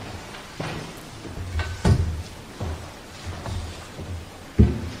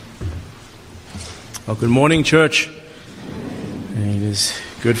Well, good morning, church. It is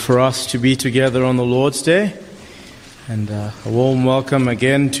good for us to be together on the Lord's Day. And a warm welcome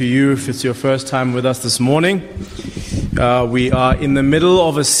again to you if it's your first time with us this morning. We are in the middle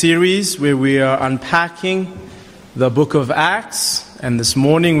of a series where we are unpacking the book of Acts. And this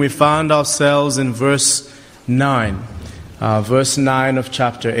morning we found ourselves in verse 9. Verse 9 of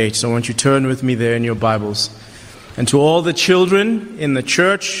chapter 8. So I want you to turn with me there in your Bibles. And to all the children in the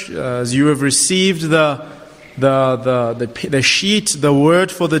church, as you have received the sheet, the word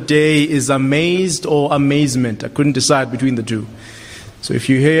for the day is amazed or amazement. I couldn't decide between the two. So if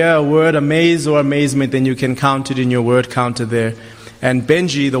you hear a word amaze or amazement, then you can count it in your word counter there. And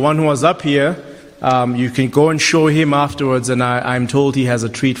Benji, the one who was up here, you can go and show him afterwards, and I'm told he has a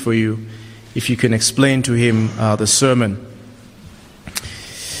treat for you if you can explain to him the sermon.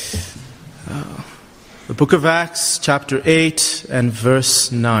 The book of Acts, chapter 8 and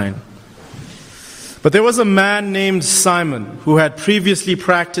verse 9. But there was a man named Simon who had previously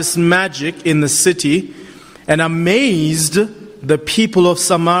practiced magic in the city and amazed the people of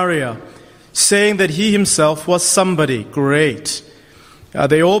Samaria, saying that he himself was somebody great.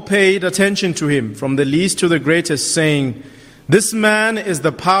 They all paid attention to him, from the least to the greatest, saying, "This man is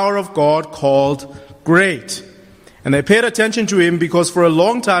the power of God called great." And they paid attention to him because for a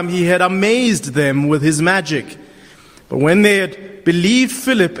long time he had amazed them with his magic. But when they had believed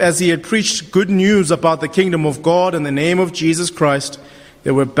Philip as he had preached good news about the kingdom of God in the name of Jesus Christ,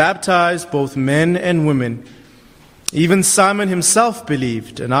 they were baptized, both men and women. Even Simon himself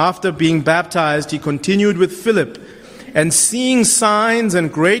believed, and after being baptized he continued with Philip, and seeing signs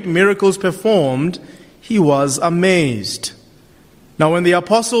and great miracles performed, he was amazed. Now when the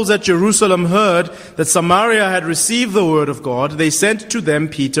apostles at Jerusalem heard that Samaria had received the word of God, they sent to them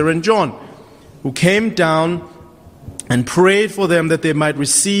Peter and John, who came down and prayed for them that they might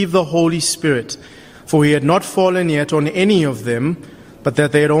receive the Holy Spirit. For he had not fallen yet on any of them, but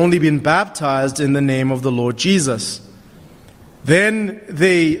that they had only been baptized in the name of the Lord Jesus. Then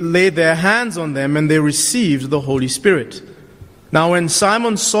they laid their hands on them and they received the Holy Spirit. Now when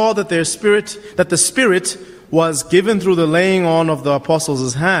Simon saw that the Spirit was given through the laying on of the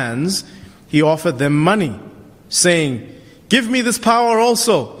apostles' hands, he offered them money, saying, "Give me this power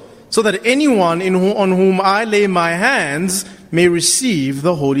also, so that anyone on whom I lay my hands may receive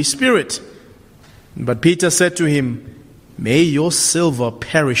the Holy Spirit." But Peter said to him, "May your silver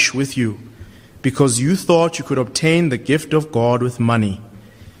perish with you, because you thought you could obtain the gift of God with money.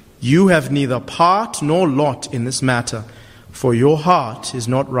 You have neither part nor lot in this matter, for your heart is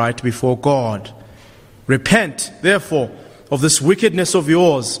not right before God. Repent, therefore, of this wickedness of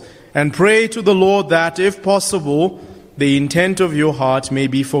yours, and pray to the Lord that, if possible, the intent of your heart may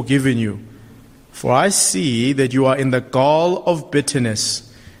be forgiven you. For I see that you are in the gall of bitterness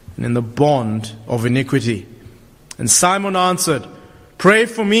and in the bond of iniquity." And Simon answered, "Pray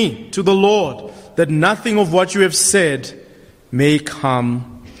for me to the Lord, that nothing of what you have said may come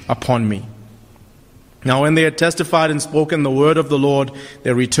upon me." Now when they had testified and spoken the word of the Lord,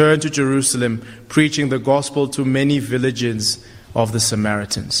 they returned to Jerusalem, preaching the gospel to many villages of the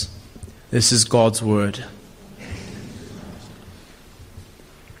Samaritans. This is God's word.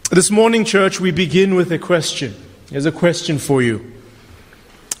 This morning, church, we begin with a question. Here's a question for you.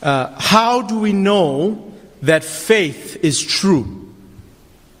 How do we know that faith is true?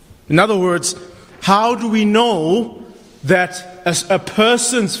 In other words, how do we know that a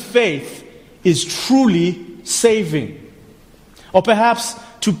person's faith is truly saving? Or perhaps,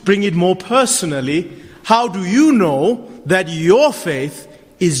 to bring it more personally, how do you know that your faith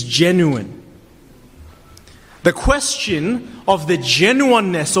is genuine? The question of the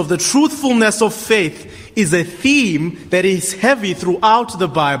genuineness, of the truthfulness of faith, is a theme that is heavy throughout the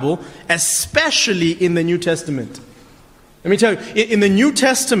Bible, especially in the New Testament. Let me tell you, in the New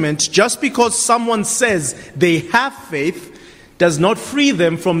Testament, just because someone says they have faith does not free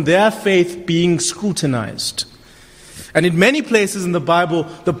them from their faith being scrutinized. And in many places in the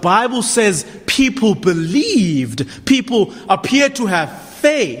Bible says people believed, people appear to have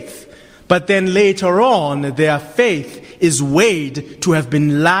faith, but then later on their faith is weighed to have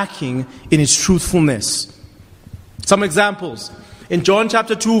been lacking in its truthfulness. Some examples. In John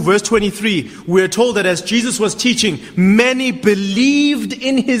chapter 2, verse 23, we are told that as Jesus was teaching, many believed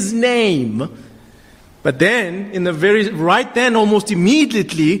in his name. But then, almost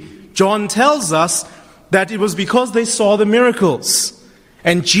immediately, John tells us that it was because they saw the miracles.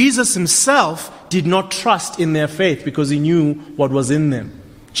 And Jesus himself did not trust in their faith because he knew what was in them.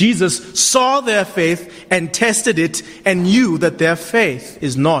 Jesus saw their faith and tested it and knew that their faith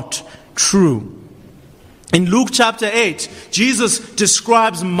is not true. In Luke chapter 8, Jesus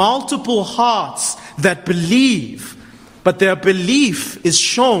describes multiple hearts that believe, but their belief is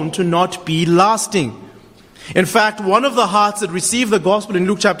shown to not be lasting. In fact, one of the hearts that received the gospel in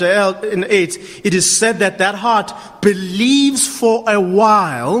Luke chapter 8, it is said that that heart believes for a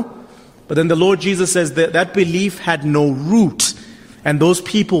while, but then the Lord Jesus says that that belief had no root, and those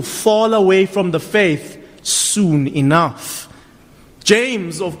people fall away from the faith soon enough.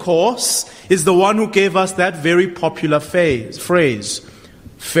 James, of course, is the one who gave us that very popular phrase,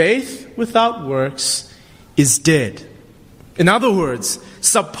 faith without works is dead. In other words,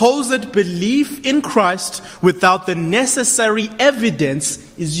 supposed belief in Christ without the necessary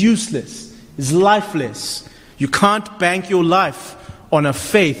evidence is useless, is lifeless. You can't bank your life on a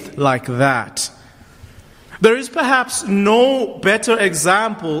faith like that. There is perhaps no better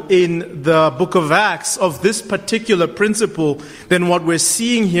example in the book of Acts of this particular principle than what we're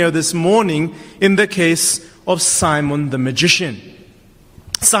seeing here this morning in the case of Simon the magician.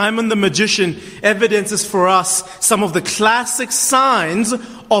 Simon the magician evidences for us some of the classic signs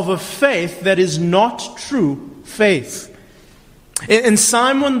of a faith that is not true faith. In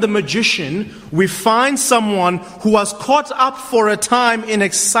Simon the magician, we find someone who was caught up for a time in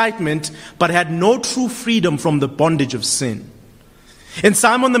excitement, but had no true freedom from the bondage of sin. In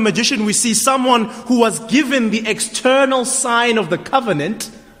Simon the magician, we see someone who was given the external sign of the covenant,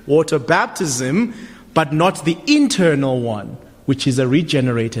 water baptism, but not the internal one, which is a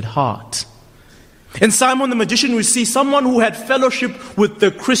regenerated heart. In Simon the magician, we see someone who had fellowship with the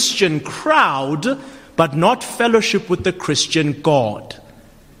Christian crowd, but not fellowship with the Christian God.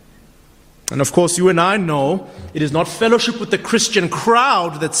 And of course, you and I know it is not fellowship with the Christian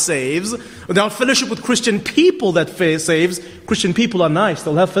crowd that saves, or not fellowship with Christian people that saves. Christian people are nice,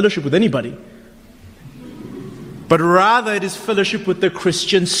 they'll have fellowship with anybody. But rather it is fellowship with the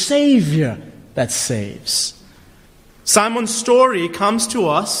Christian Savior that saves. Simon's story comes to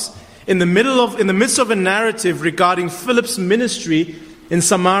us in the midst of a narrative regarding Philip's ministry in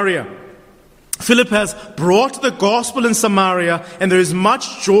Samaria. Philip has brought the gospel in Samaria, and there is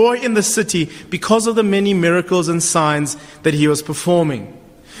much joy in the city because of the many miracles and signs that he was performing.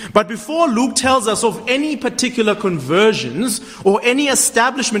 But before Luke tells us of any particular conversions or any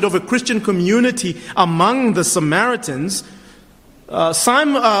establishment of a Christian community among the Samaritans,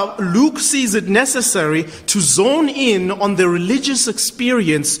 Luke sees it necessary to zone in on the religious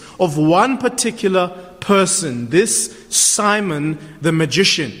experience of one particular person, this Simon the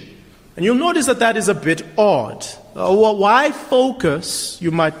magician. And you'll notice that that is a bit odd. Why focus, you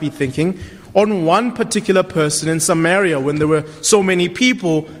might be thinking, on one particular person in Samaria when there were so many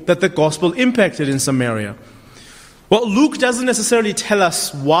people that the gospel impacted in Samaria? Well, Luke doesn't necessarily tell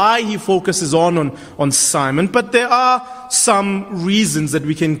us why he focuses on Simon, but there are some reasons that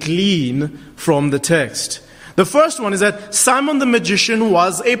we can glean from the text. The first one is that Simon the magician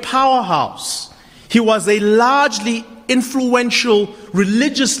was a powerhouse. He was a largely influential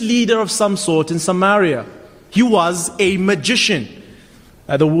religious leader of some sort in Samaria. He was a magician.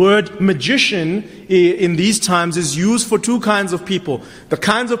 The word magician in these times is used for two kinds of people. The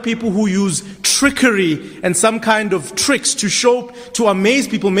kinds of people who use trickery and some kind of tricks to amaze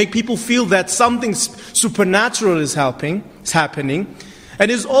people, make people feel that something supernatural is happening. And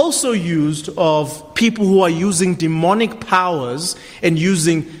is also used of people who are using demonic powers and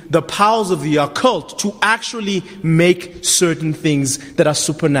using the powers of the occult to actually make certain things that are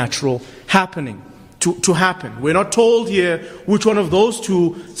supernatural happening. To happen. We're not told here which one of those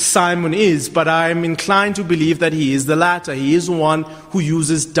two Simon is, but I'm inclined to believe that he is the latter. He is one who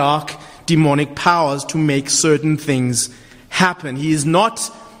uses dark demonic powers to make certain things happen. He is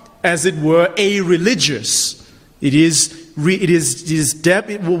not, as it were, a religious. What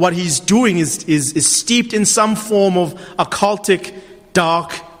he's doing is steeped in some form of occultic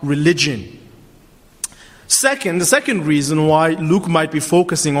dark religion. The second reason why Luke might be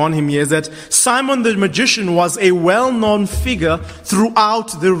focusing on him here is that Simon the magician was a well-known figure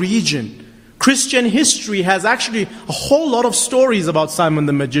throughout the region. Christian history has actually a whole lot of stories about Simon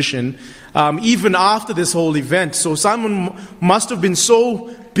the magician, even after this whole event. So Simon must have been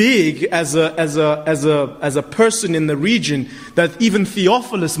so big as a person in the region that even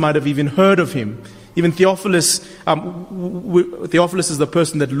Theophilus might have even heard of him. Even Theophilus is the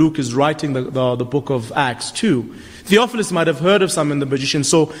person that Luke is writing the book of Acts to. Theophilus might have heard of Simon the magician,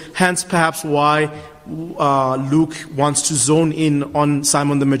 so hence perhaps why Luke wants to zone in on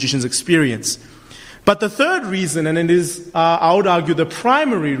Simon the magician's experience. But the third reason, and it is, I would argue, the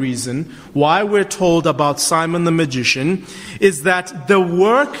primary reason why we're told about Simon the magician, is that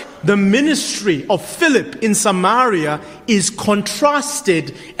the ministry of Philip in Samaria is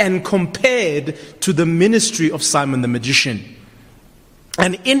contrasted and compared to the ministry of Simon the magician.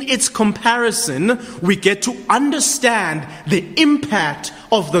 And in its comparison, we get to understand the impact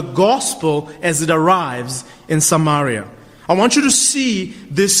of the gospel as it arrives in Samaria. I want you to see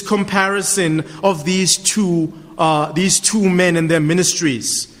this comparison of these two men and their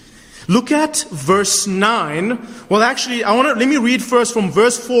ministries. Look at verse 9. Well, actually, let me read first from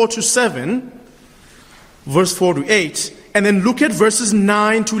verse 4 to 7, verse 4 to 8, and then look at verses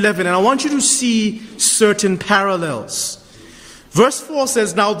 9 to 11. And I want you to see certain parallels. Verse 4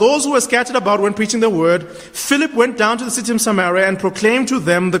 says, "Now those who were scattered about when preaching the word, Philip went down to the city of Samaria and proclaimed to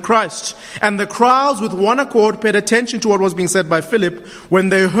them the Christ. And the crowds with one accord paid attention to what was being said by Philip when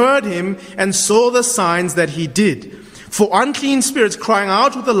they heard him and saw the signs that he did. For unclean spirits, crying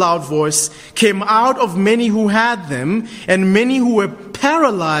out with a loud voice, came out of many who had them, and many who were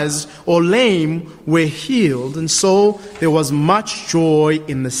paralyzed or lame were healed. And so there was much joy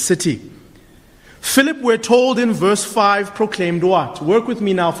in the city." Philip, we're told in verse 5, proclaimed what? Work with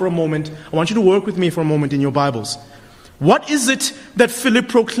me now for a moment. I want you to work with me for a moment in your Bibles. What is it that Philip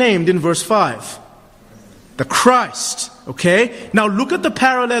proclaimed in verse 5? The Christ. Okay? Now look at the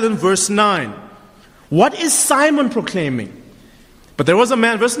parallel in verse 9. What is Simon proclaiming? But there was a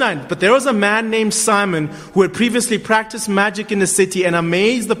man, verse 9, but there was a man named Simon who had previously practiced magic in the city and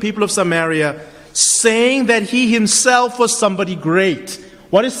amazed the people of Samaria, saying that he himself was somebody great.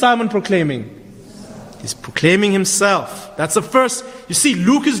 What is Simon proclaiming? He's proclaiming himself. That's the first. You see,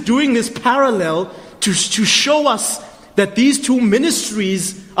 Luke is doing this parallel to show us that these two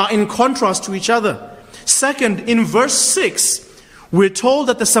ministries are in contrast to each other. Second, in verse 6, we're told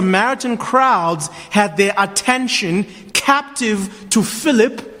that the Samaritan crowds had their attention captive to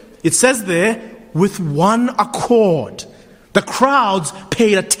Philip. It says there, with one accord. The crowds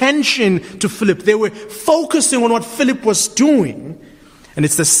paid attention to Philip. They were focusing on what Philip was doing. And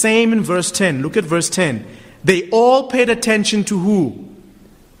it's the same in verse 10. Look at verse 10. They all paid attention to who?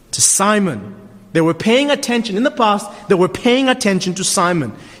 To Simon. They were paying attention. In the past, they were paying attention to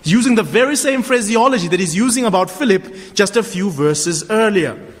Simon. He's using the very same phraseology that he's using about Philip just a few verses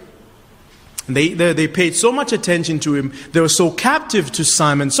earlier. They paid so much attention to him. They were so captive to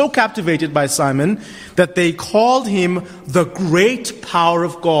Simon, so captivated by Simon, that they called him the great power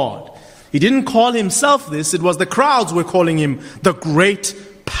of God. He didn't call himself this. It was the crowds were calling him the great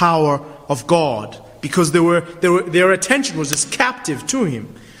power of God, because their attention was just captive to him.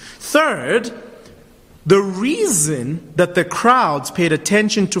 Third, the reason that the crowds paid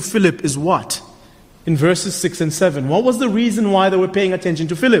attention to Philip is what? In verses 6 and 7. What was the reason why they were paying attention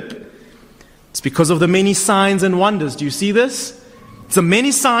to Philip? It's because of the many signs and wonders. Do you see this? It's the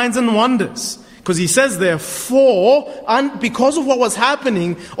many signs and wonders. Because he says therefore, because of what was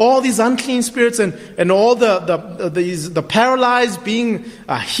happening, all these unclean spirits and all the paralyzed being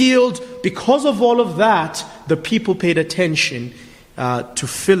healed, because of all of that, the people paid attention to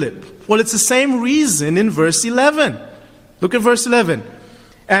Philip. Well, it's the same reason in verse 11. Look at verse 11.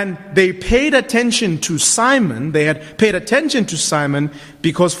 And they paid attention to Simon. They had paid attention to Simon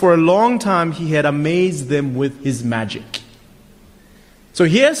because for a long time he had amazed them with his magic. So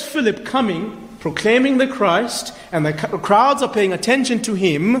here's Philip coming, proclaiming the Christ, and the crowds are paying attention to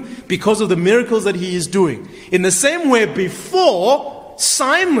him because of the miracles that he is doing. In the same way, before,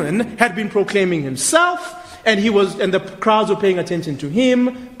 Simon had been proclaiming himself, and the crowds were paying attention to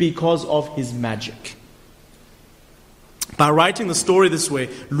him because of his magic. By writing the story this way,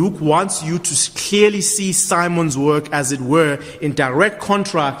 Luke wants you to clearly see Simon's work, as it were, in direct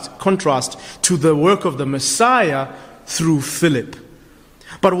contrast to the work of the Messiah through Philip.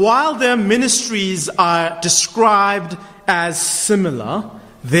 But while their ministries are described as similar,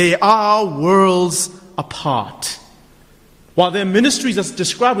 they are worlds apart. While their ministries are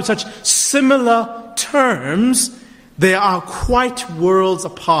described with such similar terms, they are quite worlds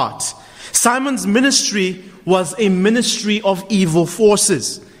apart. Simon's ministry was a ministry of evil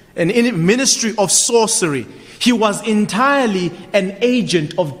forces, a ministry of sorcery. He was entirely an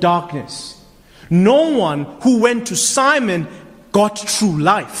agent of darkness. No one who went to Simon got true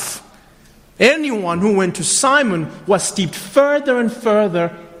life. Anyone who went to Simon was steeped further and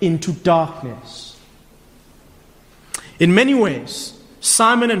further into darkness. In many ways,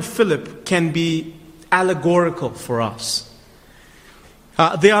 Simon and Philip can be allegorical for us.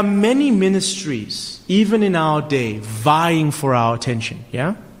 There are many ministries, even in our day, vying for our attention.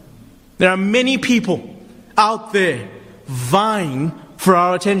 Yeah? There are many people out there vying for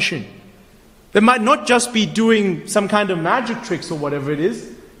our attention. They might not just be doing some kind of magic tricks or whatever it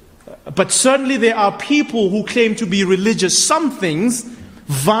is, but certainly there are people who claim to be religious, some things,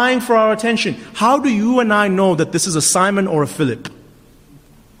 vying for our attention. How do you and I know that this is a Simon or a Philip?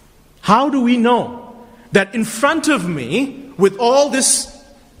 How do we know that in front of me, with all this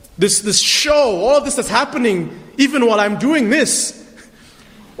show, all this that's happening, even while I'm doing this,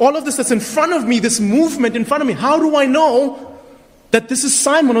 all of this that's in front of me, this movement in front of me, how do I know that this is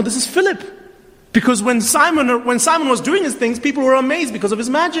Simon or this is Philip? Because when Simon was doing his things, people were amazed because of his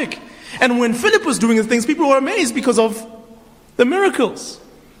magic. And when Philip was doing his things, people were amazed because of the miracles.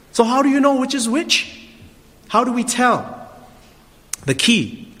 So how do you know which is which? How do we tell? The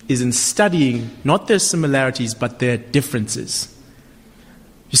key is in studying not their similarities, but their differences.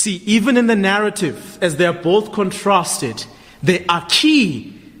 You see, even in the narrative, as they're both contrasted, there are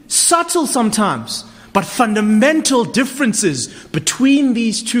key, subtle sometimes, but fundamental differences between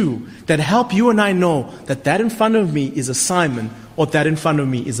these two that help you and I know that in front of me is a Simon or that in front of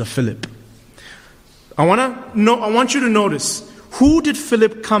me is a Philip. I want you to notice, who did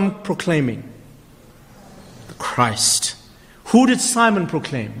Philip come proclaiming? The Christ. Who did Simon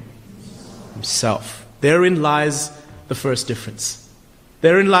proclaim? Himself. Therein lies the first difference.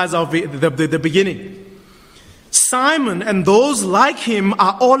 Therein lies the beginning. Simon and those like him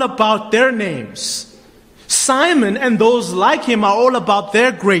are all about their names. Simon and those like him are all about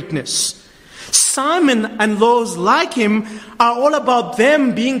their greatness. Simon and those like him are all about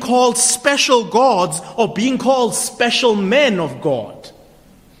them being called special gods or being called special men of God.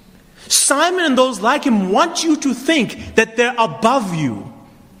 Simon and those like him want you to think that they're above you.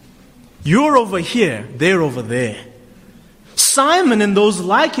 You're over here, they're over there. Simon and those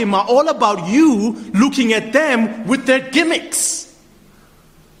like him are all about you looking at them with their gimmicks.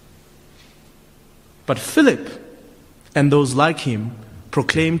 But Philip and those like him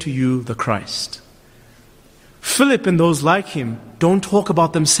proclaim to you the Christ. Philip and those like him don't talk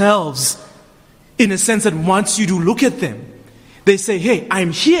about themselves in a sense that wants you to look at them. They say, hey,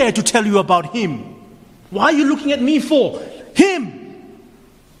 I'm here to tell you about him. Why are you looking at me for? Him.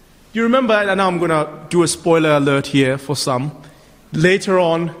 You remember, and now I'm going to do a spoiler alert here for some. Later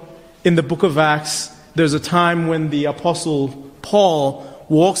on in the book of Acts, there's a time when the apostle Paul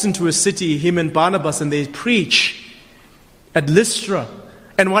walks into a city, him and Barnabas, and they preach at Lystra.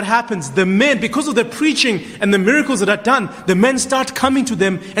 And what happens? The men, because of their preaching and the miracles that are done, the men start coming to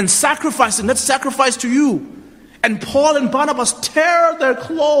them and sacrificing. Let's sacrifice to you. And Paul and Barnabas tear their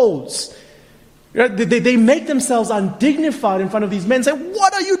clothes. They make themselves undignified in front of these men and say,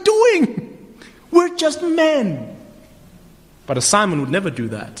 what are you doing? We're just men. But a Simon would never do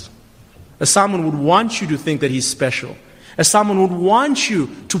that. A Simon would want you to think that he's special. A Simon would want you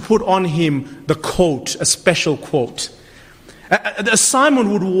to put on him the coat, a special coat. A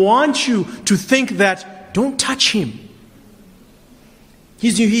Simon would want you to think that, don't touch him.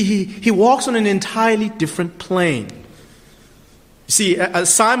 He walks on an entirely different plane. You see, a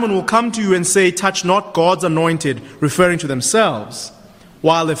Simon will come to you and say, touch not God's anointed, referring to themselves.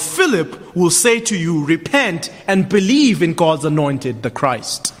 While a Philip will say to you, repent and believe in God's anointed, the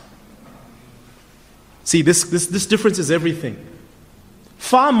Christ. See, this difference is everything.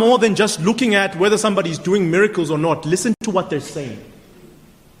 Far more than just looking at whether somebody's doing miracles or not. Listen to what they're saying.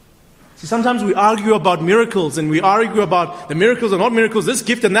 See, sometimes we argue about miracles and we argue about the miracles or not miracles, this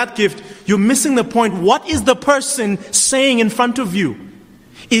gift and that gift. You're missing the point. What is the person saying in front of you?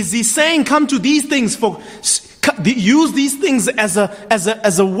 Is he saying, come to these things use these things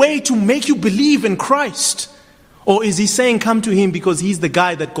as a way to make you believe in Christ? Or is he saying, come to him because he's the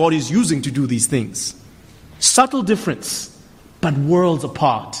guy that God is using to do these things? Subtle difference, but worlds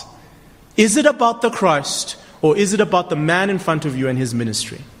apart. Is it about the Christ or is it about the man in front of you and his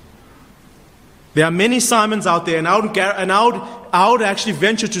ministry? There are many Simons out there, and I would actually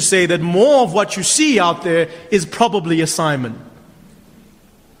venture to say that more of what you see out there is probably a Simon.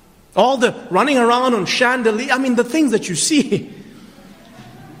 All the running around on chandelier, the things that you see.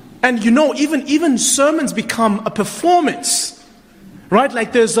 And even sermons become a performance. Right?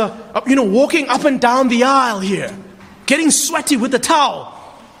 Like there's walking up and down the aisle here. Getting sweaty with the towel.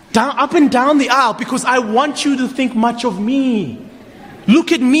 Up and down the aisle because I want you to think much of me.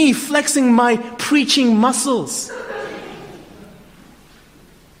 Look at me flexing my preaching muscles.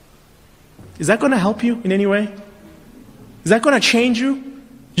 Is that going to help you in any way? Is that going to change you?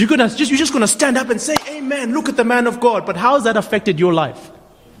 You're just going to stand up and say, amen, look at the man of God. But how has that affected your life?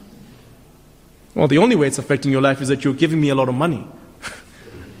 Well, the only way it's affecting your life is that you're giving me a lot of money.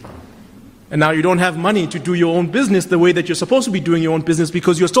 And now you don't have money to do your own business the way that you're supposed to be doing your own business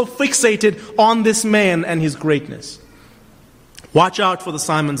because you're so fixated on this man and his greatness. Watch out for the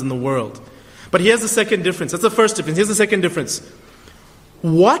Simons in the world. But here's the second difference. That's the first difference. Here's the second difference.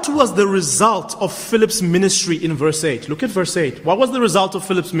 What was the result of Philip's ministry in verse 8? Look at verse 8. What was the result of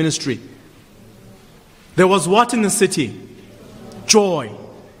Philip's ministry? There was what in the city? Joy.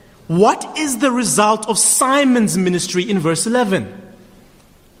 what is the result of Simon's ministry in verse 11?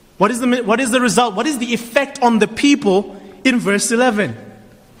 What is the result? What is the effect on the people in verse 11?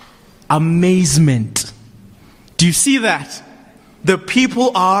 Amazement. Do you see that? The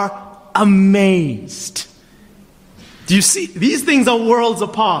people are amazed. Do you see? These things are worlds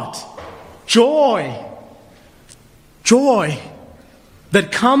apart. Joy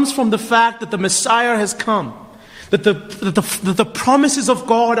that comes from the fact that the Messiah has come, that the promises of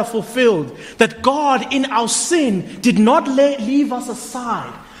God are fulfilled, that God in our sin did not leave us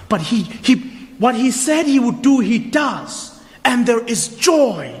aside, but what He said He would do, He does. And there is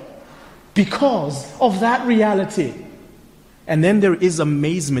joy because of that reality. And then there is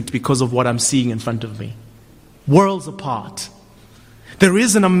amazement because of what I'm seeing in front of me. Worlds apart. There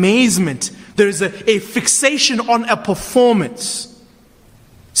is an amazement. There is a fixation on a performance.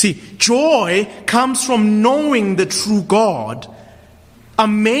 See, joy comes from knowing the true God.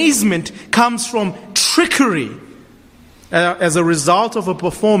 Amazement comes from trickery as a result of a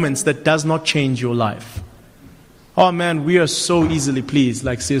performance that does not change your life. Oh man, we are so easily pleased,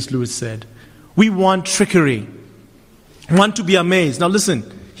 like C.S. Lewis said. We want trickery. We want to be amazed. Now listen,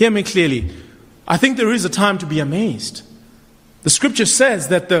 hear me clearly. I think there is a time to be amazed. The scripture says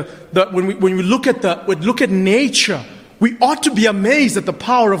that when we look at nature, we ought to be amazed at the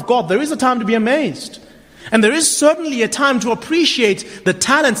power of God. There is a time to be amazed. And there is certainly a time to appreciate the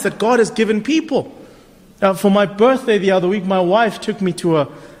talents that God has given people. For my birthday the other week, my wife took me to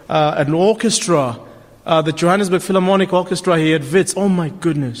an orchestra, the Johannesburg Philharmonic Orchestra here at Wits. Oh my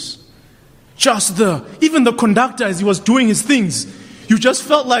goodness. Even the conductor, as he was doing his things, you just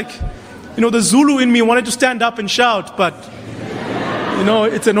felt like, the Zulu in me wanted to stand up and shout, but,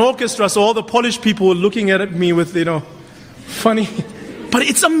 it's an orchestra, so all the Polish people were looking at me with, funny. But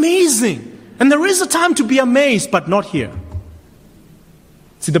it's amazing. And there is a time to be amazed, but not here.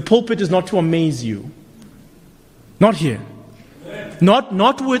 See, the pulpit is not to amaze you. Not here. Not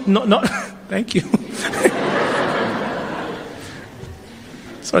thank you.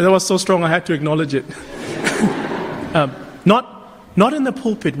 Sorry, that was so strong I had to acknowledge it. Not in the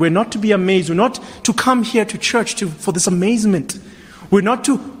pulpit. We're not to be amazed. We're not to come here to church for this amazement. We're not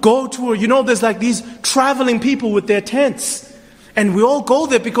to go to, there's like these traveling people with their tents. And we all go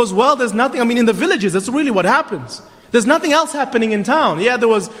there because, there's nothing. In the villages, that's really what happens. There's nothing else happening in town. Yeah,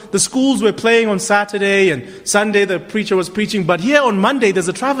 the schools were playing on Saturday and Sunday the preacher was preaching. But here on Monday, there's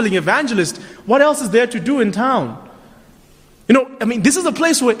a traveling evangelist. What else is there to do in town? This is a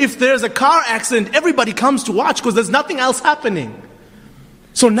place where if there's a car accident, everybody comes to watch because there's nothing else happening.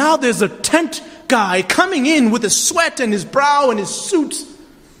 So now there's a tent guy coming in with his sweat and his brow and his suit.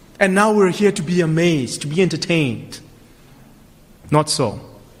 And now we're here to be amazed, to be entertained. Not so.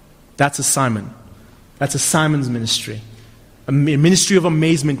 That's a Simon. That's a Simon's ministry. A ministry of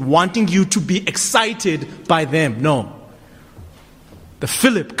amazement, wanting you to be excited by them. No. A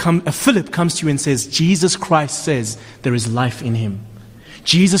Philip comes to you and says, Jesus Christ says there is life in Him.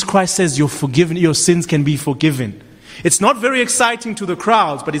 Jesus Christ says you're forgiven, your sins can be forgiven. It's not very exciting to the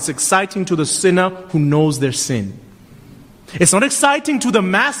crowds, but it's exciting to the sinner who knows their sin. It's not exciting to the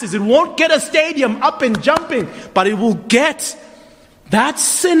masses. It won't get a stadium up and jumping, but it will get that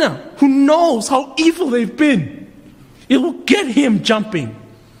sinner who knows how evil they've been. It will get him jumping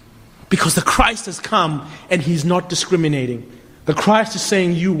because the Christ has come and He's not discriminating. The Christ is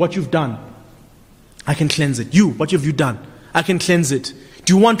saying, you, what you've done, I can cleanse it. You, what have you done? I can cleanse it.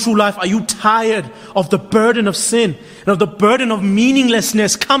 Do you want true life? Are you tired of the burden of sin and of the burden of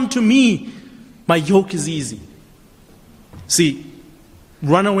meaninglessness? Come to me. My yoke is easy. See,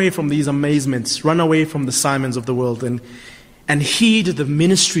 run away from these amazements. Run away from the Simons of the world and heed the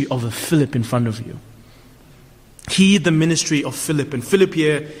ministry of a Philip in front of you. Heed the ministry of Philip. And Philip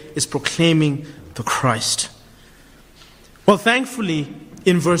here is proclaiming the Christ. Well, thankfully,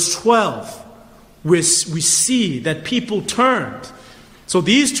 in verse 12, we see that people turned. So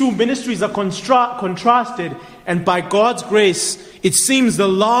these two ministries are contrasted, and by God's grace, it seems a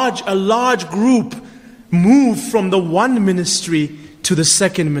large group moved from the one ministry to the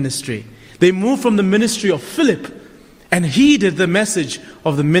second ministry. They moved from the ministry of Philip and heeded the message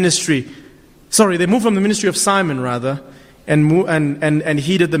of the ministry. They moved from the ministry of Simon, rather, and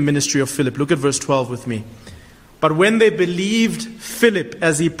heeded the ministry of Philip. Look at verse 12 with me. But when they believed Philip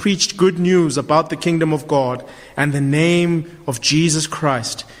as he preached good news about the kingdom of God and the name of Jesus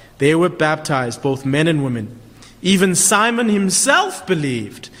Christ, they were baptized, both men and women. Even Simon himself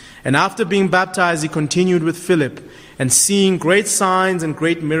believed. And after being baptized, he continued with Philip. And seeing great signs and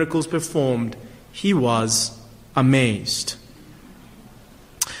great miracles performed, he was amazed.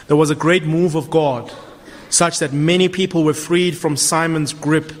 There was a great move of God, such that many people were freed from Simon's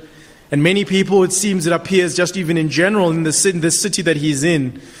grip. And many people, it seems, it appears, just even in general, in this city that he's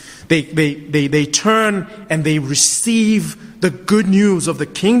in, they turn and they receive the good news of the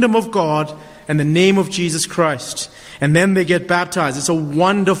kingdom of God and the name of Jesus Christ. And then they get baptized. It's a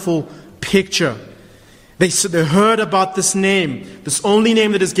wonderful picture. They heard about this name, this only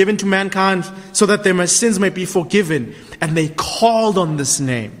name that is given to mankind so that their sins may be forgiven. And they called on this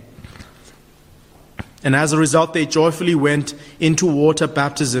name. And as a result, they joyfully went into water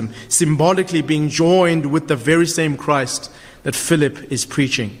baptism, symbolically being joined with the very same Christ that Philip is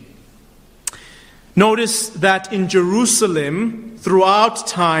preaching. Notice that in Jerusalem, throughout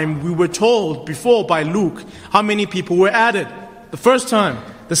time, we were told before by Luke how many people were added. The first time,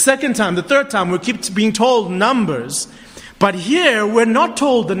 the second time, the third time, we keep being told numbers. But here, we're not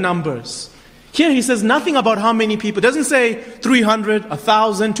told the numbers. Here he says nothing about how many people. It doesn't say 300,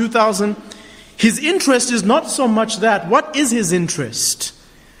 1,000, 2,000. His interest is not so much that. What is his interest?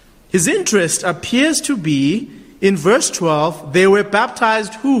 His interest appears to be, in verse 12, they were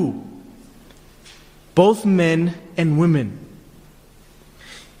baptized who? Both men and women.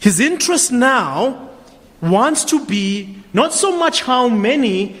 His interest now wants to be not so much how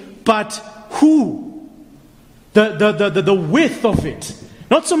many, but who. The width of it.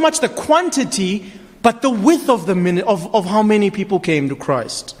 Not so much the quantity, but the width of how many people came to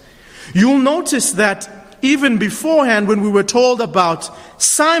Christ. You'll notice that even beforehand, when we were told about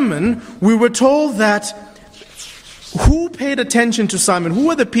Simon, we were told that who paid attention to Simon? Who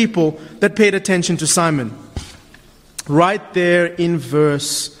were the people that paid attention to Simon? Right there in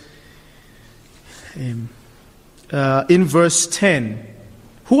verse 10.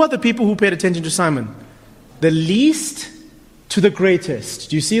 Who are the people who paid attention to Simon? The least to the greatest.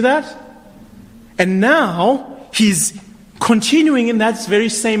 Do you see that? And now he's continuing in that very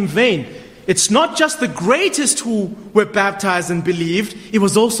same vein. It's not just the greatest who were baptized and believed, it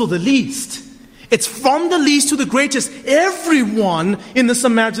was also the least. It's from the least to the greatest. Everyone in the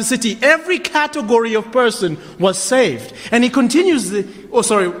Samaritan city, every category of person was saved. And he continues,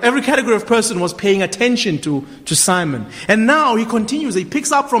 every category of person was paying attention to Simon. And now he continues, he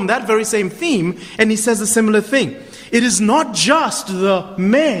picks up from that very same theme, and he says a similar thing. It is not just the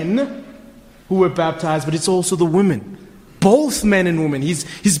men who were baptized, but it's also the women. Both men and women.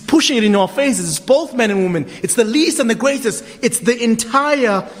 He's pushing it in our faces. It's both men and women. It's the least and the greatest. It's the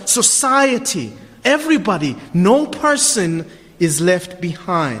entire society. Everybody. No person is left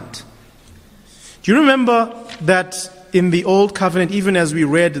behind. Do you remember that in the Old Covenant, even as we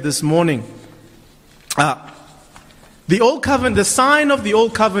read this morning, the Old Covenant, the sign of the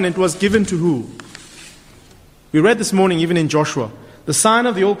Old Covenant was given to who? We read this morning, even in Joshua. The sign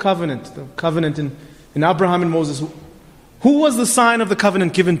of the Old Covenant, the covenant in Abraham and Moses. Who was the sign of the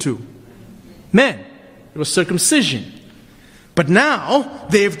covenant given to? Men. It was circumcision. But now,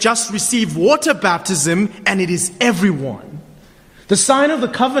 they've just received water baptism, and it is everyone. The sign of the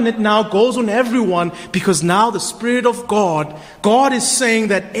covenant now goes on everyone, because now the Spirit of God is saying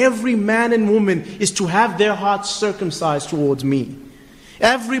that every man and woman is to have their hearts circumcised towards me.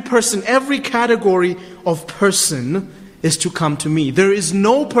 Every person, every category of person is to come to me. There is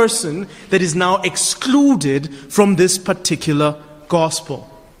no person that is now excluded from this particular gospel.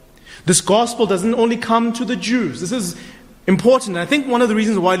 This gospel doesn't only come to the Jews. This is important. I think one of the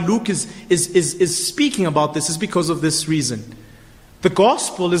reasons why Luke is speaking about this is because of this reason. The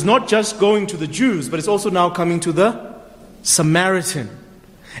gospel is not just going to the Jews, but it's also now coming to the Samaritan.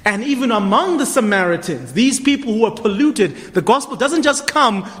 And even among the Samaritans, these people who are polluted, the gospel doesn't just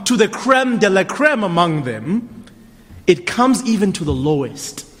come to the creme de la creme among them. It comes even to the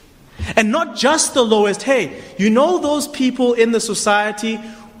lowest. And not just the lowest. Hey, you know those people in the society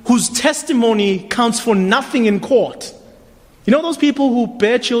whose testimony counts for nothing in court? You know those people who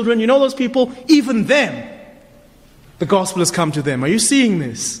bear children? You know those people? Even them. The gospel has come to them. Are you seeing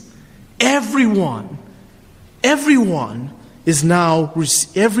this? Everyone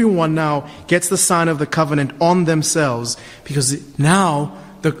now gets the sign of the covenant on themselves, because now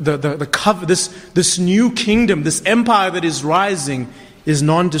this new kingdom, this empire that is rising, is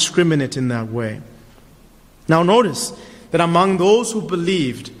non-discriminate in that way. Now notice that among those who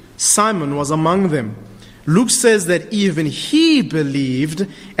believed, Simon was among them. Luke says that even he believed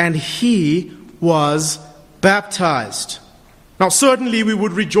and he was baptized. Now certainly we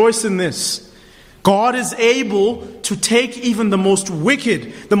would rejoice in this. God is able to take even the most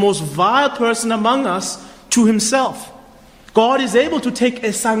wicked, the most vile person among us to himself. God is able to take a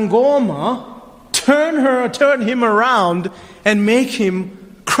Sangoma, turn him around, and make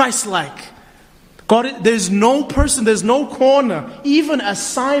him Christ-like. God, there's no person, there's no corner, even a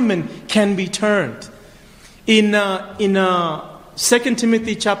Simon can be turned. In 2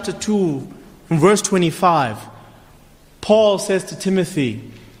 Timothy chapter 2, from verse 25, Paul says to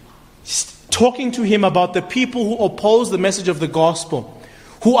Timothy, talking to him about the people who oppose the message of the gospel,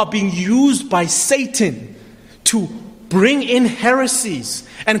 who are being used by Satan to bring in heresies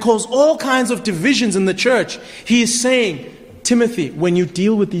and cause all kinds of divisions in the church. He is saying, Timothy, when you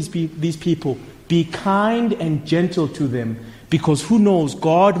deal with these people, be kind and gentle to them, because who knows,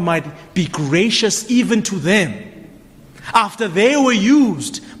 God might be gracious even to them. After they were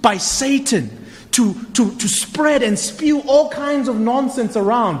used by Satan to spread and spew all kinds of nonsense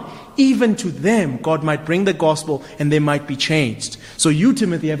around, even to them, God might bring the gospel and they might be changed. So you,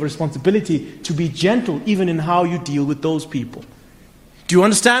 Timothy, have a responsibility to be gentle even in how you deal with those people. Do you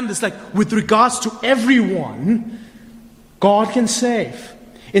understand this? Like, with regards to everyone, God can save.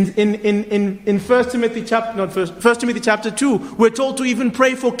 In 1 Timothy chapter 2, we're told to even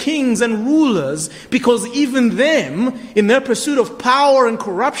pray for kings and rulers, because even them, in their pursuit of power and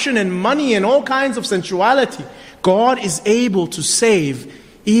corruption and money and all kinds of sensuality, God is able to save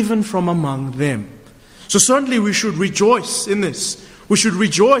even from among them. So certainly we should rejoice in this. We should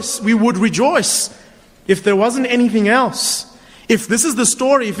rejoice. We would rejoice if there wasn't anything else. If this is the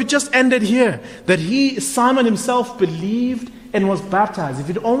story, if it just ended here, that Simon himself believed and was baptized, if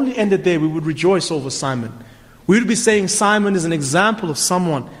it only ended there, we would rejoice over Simon. We would be saying Simon is an example of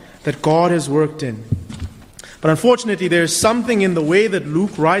someone that God has worked in. But unfortunately, there is something in the way that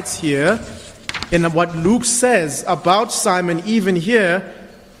Luke writes here, in what Luke says about Simon even here,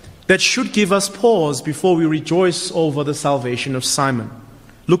 that should give us pause before we rejoice over the salvation of Simon.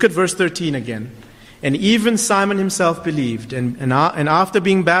 Look at verse 13 again. And even Simon himself believed, and after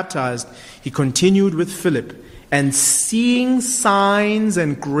being baptized, he continued with Philip. And seeing signs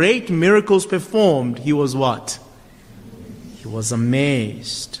and great miracles performed, he was what? He was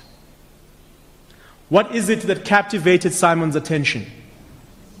amazed. What is it that captivated Simon's attention?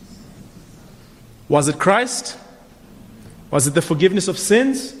 Was it Christ? Was it the forgiveness of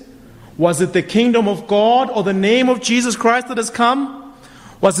sins? Was it the kingdom of God or the name of Jesus Christ that has come?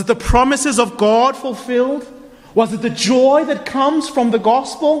 Was it the promises of God fulfilled? Was it the joy that comes from the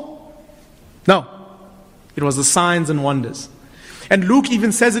gospel? No. It was the signs and wonders. And Luke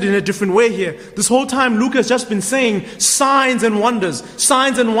even says it in a different way here. This whole time Luke has just been saying signs and wonders,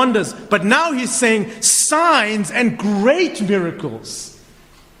 signs and wonders. But now he's saying signs and great miracles.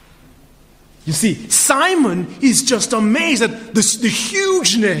 You see, Simon is just amazed at the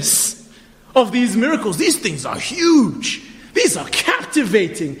hugeness of these miracles. These things are huge. These are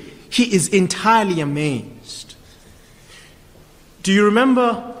captivating. He is entirely amazed. Do you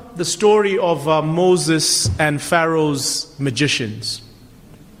remember the story of Moses and Pharaoh's magicians?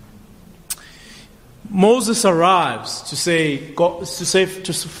 Moses arrives to say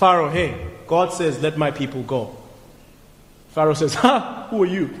to Pharaoh, hey, God says, let my people go. Pharaoh says, who are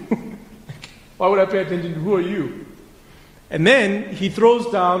you? Why would I pay attention to who are you? And then he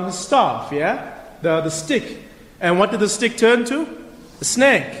throws down his staff, the stick. And what did the stick turn to? A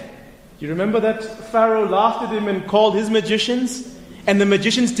snake. You remember that Pharaoh laughed at him and called his magicians? And the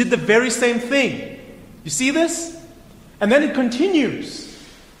magicians did the very same thing. You see this? And then it continues.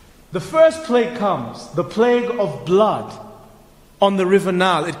 The first plague comes, the plague of blood on the river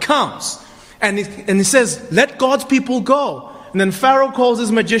Nile. It comes. And it says, let God's people go. And then Pharaoh calls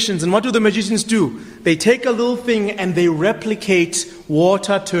his magicians. And what do the magicians do? They take a little thing and they replicate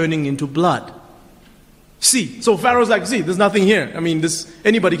water turning into blood. See, so Pharaoh's like, see, there's nothing here. I mean,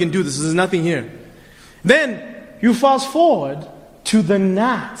 anybody can do this. There's nothing here. Then you fast forward to the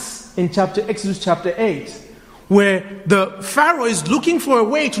gnats in Exodus chapter 8, where the Pharaoh is looking for a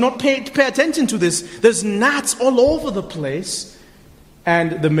way to not pay attention to this. There's gnats all over the place.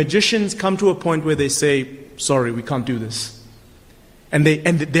 And the magicians come to a point where they say, sorry, we can't do this. And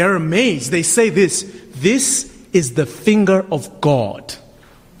they're amazed. They say this is the finger of God.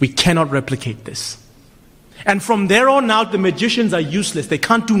 We cannot replicate this. And from there on out, the magicians are useless. They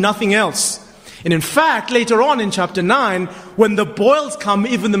can't do nothing else. And in fact, later on in chapter 9, when the boils come,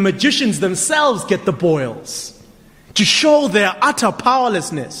 even the magicians themselves get the boils to show their utter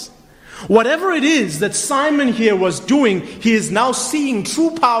powerlessness. Whatever it is that Simon here was doing, he is now seeing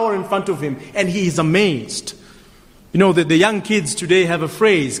true power in front of him, and he is amazed. You know, the young kids today have a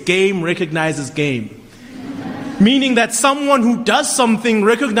phrase, game recognizes game. Meaning that someone who does something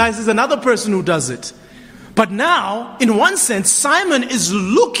recognizes another person who does it. But now, in one sense, Simon is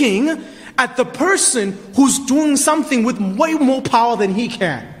looking at the person who's doing something with way more power than he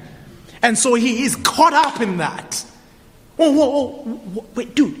can. And so he is caught up in that.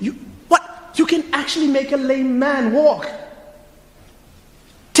 Wait, dude, you can actually make a lame man walk.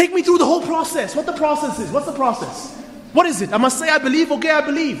 Take me through the whole process. What the process is. What's the process? What is it? I must say I believe? Okay, I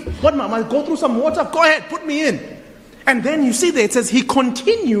believe. What, am I go through some water? Go ahead, put me in. And then you see there, it says he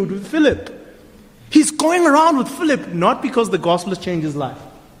continued with Philip. He's going around with Philip, not because the gospel has changed his life.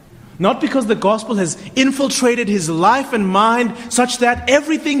 Not because the gospel has infiltrated his life and mind such that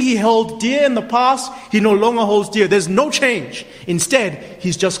everything he held dear in the past, he no longer holds dear. There's no change. Instead,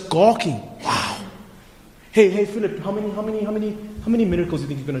 he's just gawking. Wow. Hey, Philip, how many miracles do you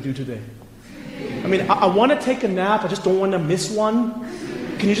think you're going to do today? I mean, I want to take a nap. I just don't want to miss one.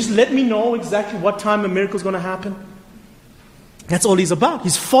 Can you just let me know exactly what time a miracle is going to happen? That's all he's about.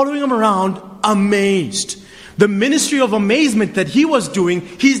 He's following him around, amazed. The ministry of amazement that he was doing,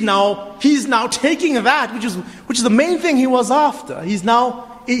 he's now taking that, which is the main thing he was after. He's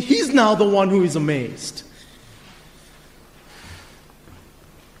now the one who is amazed.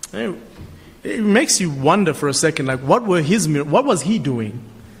 It makes you wonder for a second, like what was he doing?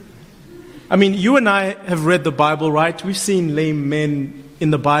 I mean, you and I have read the Bible, right? We've seen lame men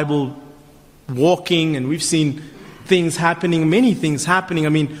in the Bible walking, and we've seen things happening, many things happening. I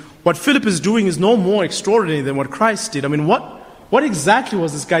mean, what Philip is doing is no more extraordinary than what Christ did. I mean, what exactly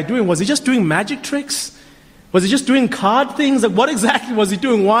was this guy doing? Was he just doing magic tricks? Was he just doing card things? Like, what exactly was he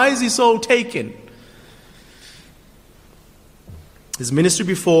doing? Why is he so taken? His ministry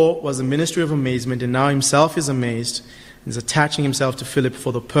before was a ministry of amazement, and now himself is amazed. He's attaching himself to Philip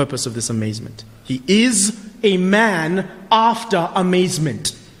for the purpose of this amazement. He is a man after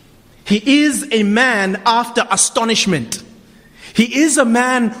amazement. He is a man after astonishment. He is a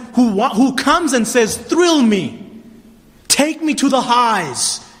man who comes and says, thrill me, take me to the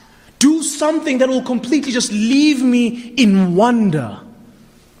highs, do something that will completely just leave me in wonder.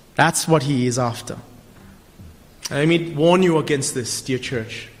 That's what he is after. And let me warn you against this, dear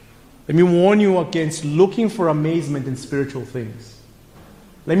church. Let me warn you against looking for amazement in spiritual things.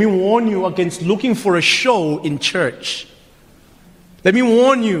 Let me warn you against looking for a show in church. Let me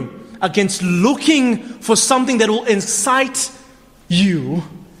warn you against looking for something that will incite you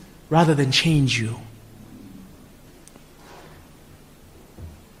rather than change you.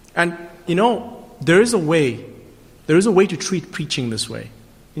 And you know, there is a way to treat preaching this way.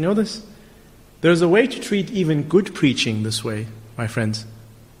 You know this? There's a way to treat even good preaching this way, my friends.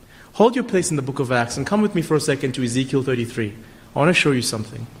 Hold your place in the book of Acts and come with me for a second to Ezekiel 33. I want to show you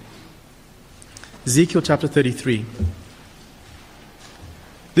something. Ezekiel chapter 33.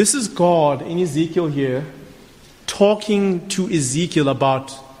 This is God in Ezekiel here talking to Ezekiel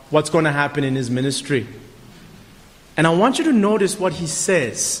about what's going to happen in his ministry. And I want you to notice what he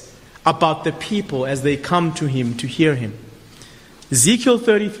says about the people as they come to him to hear him. Ezekiel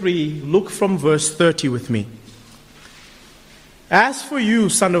 33, look from verse 30 with me. As for you,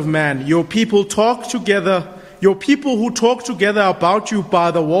 son of man, your people who talk together about you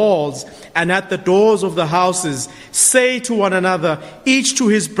by the walls and at the doors of the houses, say to one another, each to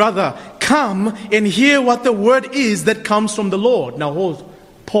his brother, come and hear what the word is that comes from the Lord. Now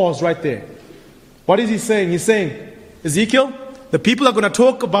pause right there. What is he saying? He's saying, Ezekiel, the people are going to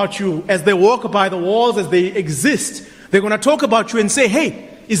talk about you as they walk by the walls, as they exist. They're going to talk about you and say, hey,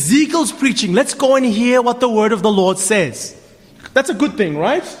 Ezekiel's preaching. Let's go and hear what the word of the Lord says. That's a good thing,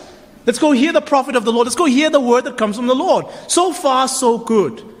 right? Let's go hear the prophet of the Lord. Let's go hear the word that comes from the Lord. So far, so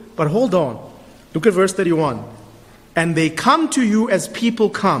good. But hold on. Look at verse 31. And they come to you as people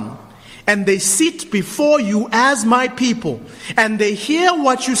come, and they sit before you as my people, and they hear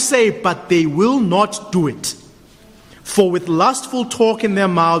what you say, but they will not do it. For with lustful talk in their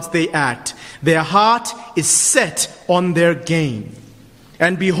mouths they act. Their heart is set on their gain.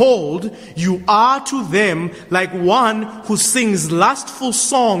 And behold, you are to them like one who sings lustful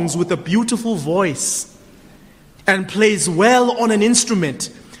songs with a beautiful voice and plays well on an instrument.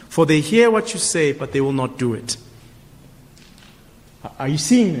 For they hear what you say, but they will not do it. Are you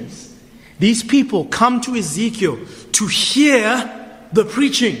seeing this? These people come to Ezekiel to hear the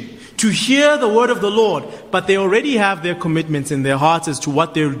preaching, to hear the word of the Lord, but they already have their commitments in their hearts as to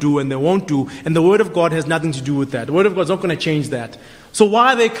what they'll do and they won't do, and the word of God has nothing to do with that. The word of God is not going to change that. So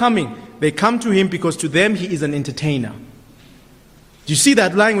why are they coming? They come to him because to them he is an entertainer. Do you see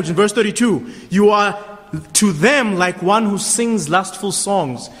that language in verse 32? You are to them like one who sings lustful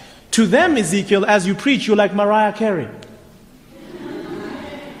songs. To them, Ezekiel, as you preach, you're like Mariah Carey.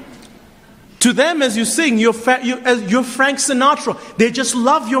 To them, as you sing, you're Frank Sinatra. They just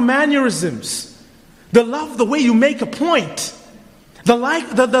love your mannerisms. They love the way you make a point. They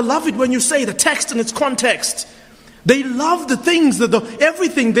love it when you say the text in its context. They love the things,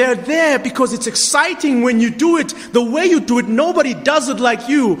 everything. They're there because it's exciting when you do it. The way you do it, nobody does it like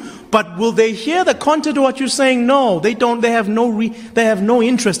you. But will they hear the content of what you're saying? No, they don't. They have no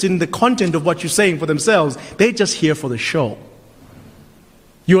interest in the content of what you're saying for themselves. They just hear for the show.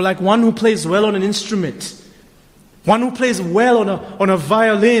 You're like one who plays well on an instrument, one who plays well on a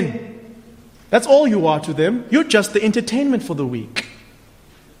violin. That's all you are to them. You're just the entertainment for the week.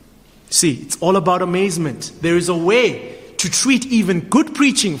 See, it's all about amazement. There is a way to treat even good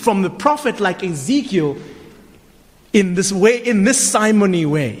preaching from the prophet like Ezekiel in this way, in this simony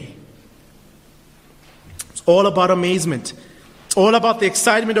way. It's all about amazement. It's all about the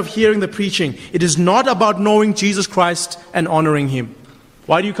excitement of hearing the preaching. It is not about knowing Jesus Christ and honoring Him.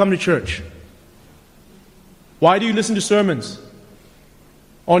 Why do you come to church? Why do you listen to sermons?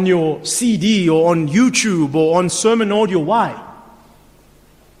 On your CD or on YouTube or on sermon audio? Why?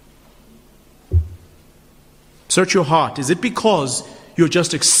 Search your heart. Is it because you're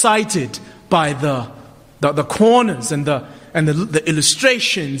just excited by the corners and the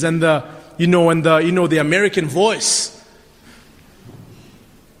illustrations and the American voice?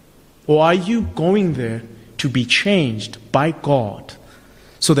 Or are you going there to be changed by God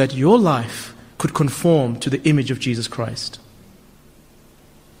so that your life could conform to the image of Jesus Christ?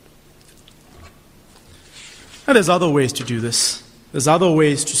 And there's other ways to do this. There's other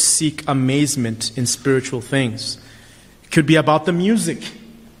ways to seek amazement in spiritual things. It could be about the music.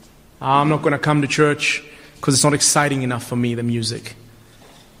 I'm not going to come to church because it's not exciting enough for me, the music.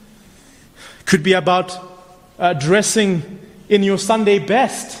 It could be about dressing in your Sunday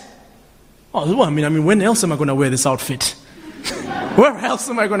best. Oh, well, I mean, when else am I going to wear this outfit? Where else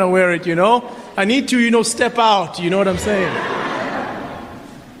am I going to wear it, I need to, step out, you know what I'm saying?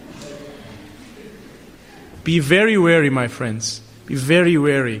 Be very wary, my friends. Be very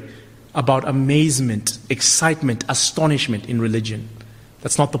wary about amazement, excitement, astonishment in religion.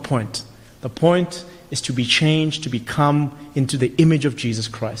 That's not the point. The point is to be changed, to become into the image of Jesus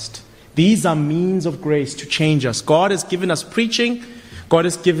Christ. These are means of grace to change us. God has given us preaching. God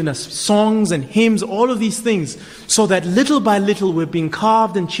has given us songs and hymns, all of these things, so that little by little we're being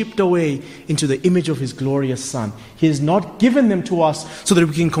carved and chipped away into the image of His glorious Son. He has not given them to us so that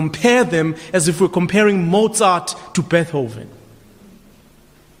we can compare them as if we're comparing Mozart to Beethoven.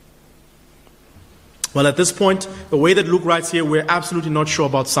 Well, at this point, the way that Luke writes here, we're absolutely not sure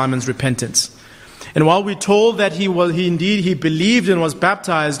about Simon's repentance. And while we're told that he believed and was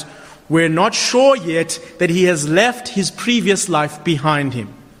baptized, we're not sure yet that he has left his previous life behind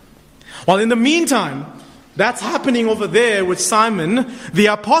him. While in the meantime, that's happening over there with Simon, the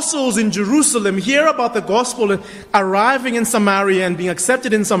apostles in Jerusalem hear about the gospel arriving in Samaria and being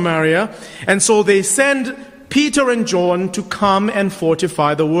accepted in Samaria, and so they send Peter and John to come and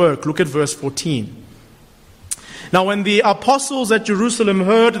fortify the work. Look at verse 14. Now when the apostles at Jerusalem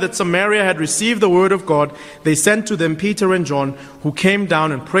heard that Samaria had received the word of God, they sent to them Peter and John, who came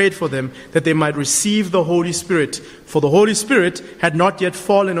down and prayed for them that they might receive the Holy Spirit. For the Holy Spirit had not yet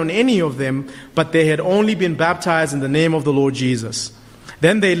fallen on any of them, but they had only been baptized in the name of the Lord Jesus.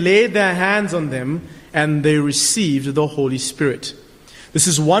 Then they laid their hands on them, and they received the Holy Spirit. This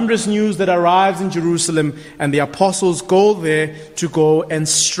is wondrous news that arrives in Jerusalem, and the apostles go there to go and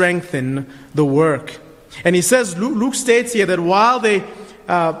strengthen the work. And he says, Luke states here that while they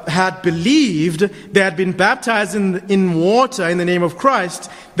had believed, they had been baptized in water in the name of Christ,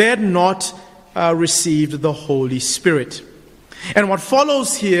 they had not received the Holy Spirit. And what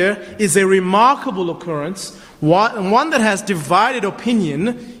follows here is a remarkable occurrence, one that has divided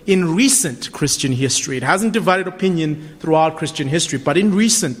opinion in recent Christian history. It hasn't divided opinion throughout Christian history, but in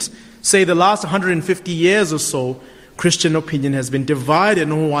recent, say the last 150 years or so, Christian opinion has been divided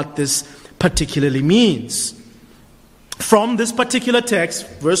on what this particularly means. From this particular text,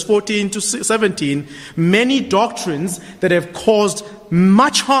 verse 14 to 17, many doctrines that have caused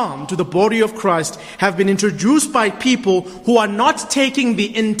much harm to the body of Christ have been introduced by people who are not taking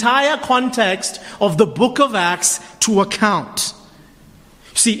the entire context of the book of Acts to account.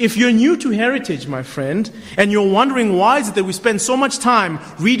 See, if you're new to Heritage, my friend, and you're wondering why is it that we spend so much time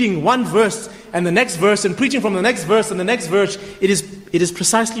reading one verse and the next verse and preaching from the next verse and the next verse, it is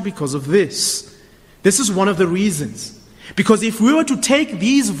precisely because of this. This is one of the reasons. Because if we were to take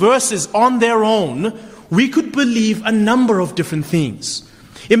these verses on their own, we could believe a number of different things.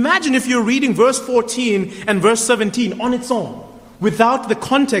 Imagine if you're reading verse 14 and verse 17 on its own, without the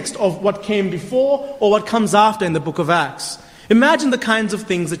context of what came before or what comes after in the book of Acts. Imagine the kinds of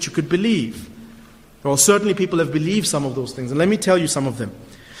things that you could believe. Well, certainly people have believed some of those things, and let me tell you some of them.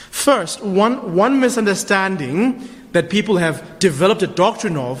 First, one misunderstanding that people have developed a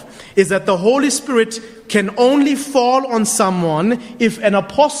doctrine of is that the Holy Spirit can only fall on someone if an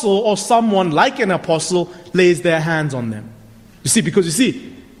apostle or someone like an apostle lays their hands on them. Because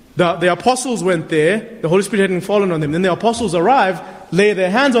the apostles went there, the Holy Spirit hadn't fallen on them. Then the apostles arrived, lay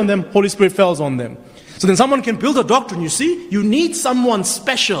their hands on them, Holy Spirit falls on them. So then someone can build a doctrine, you need someone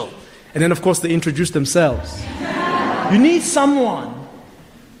special. And then of course they introduce themselves. You need someone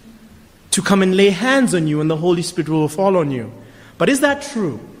to come and lay hands on you and the Holy Spirit will fall on you. But is that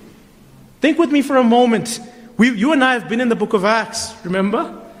true? Think with me for a moment. You and I have been in the book of Acts,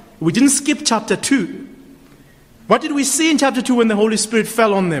 remember? We didn't skip chapter 2. What did we see in chapter 2 when the Holy Spirit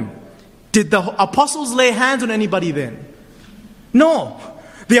fell on them? Did the apostles lay hands on anybody then? No.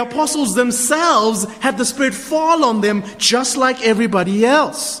 The apostles themselves had the Spirit fall on them just like everybody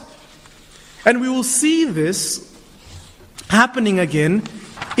else. And we will see this happening again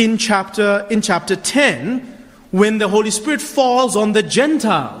in chapter 10 when the Holy Spirit falls on the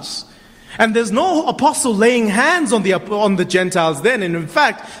Gentiles. And there's no apostle laying hands on the Gentiles then. And in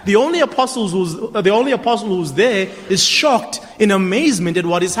fact, the only apostle who's there is shocked in amazement at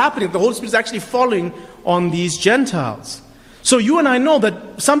what is happening. The Holy Spirit is actually falling on these Gentiles. So you and I know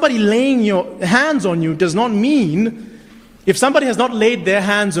that somebody laying your hands on you does not mean, if somebody has not laid their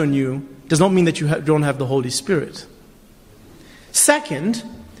hands on you, does not mean that you don't have the Holy Spirit. Second,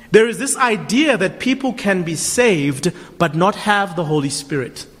 there is this idea that people can be saved but not have the Holy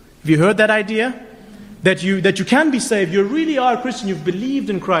Spirit. Have you heard that idea? That you can be saved, you really are a Christian, you've believed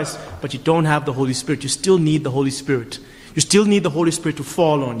in Christ, but you don't have the Holy Spirit. You still need the Holy Spirit. You still need the Holy Spirit to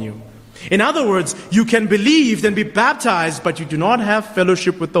fall on you. In other words, you can believe and be baptized, but you do not have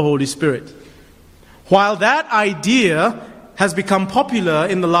fellowship with the Holy Spirit. While that idea has become popular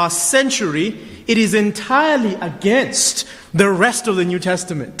in the last century, it is entirely against the rest of the New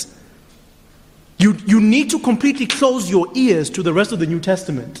Testament. You need to completely close your ears to the rest of the New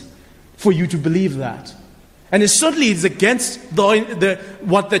Testament for you to believe that. And it certainly is against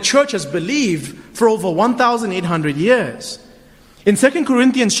what the church has believed for over 1,800 years. In 2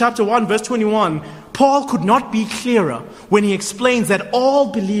 Corinthians chapter 1, verse 21, Paul could not be clearer when he explains that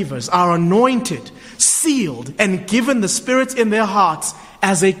all believers are anointed, sealed, and given the Spirit in their hearts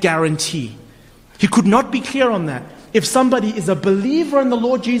as a guarantee. He could not be clear on that. If somebody is a believer in the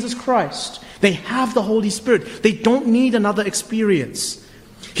Lord Jesus Christ, they have the Holy Spirit. They don't need another experience.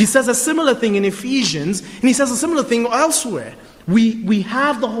 He says a similar thing in Ephesians, and he says a similar thing elsewhere. We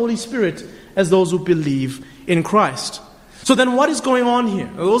have the Holy Spirit as those who believe in Christ. So then what is going on here?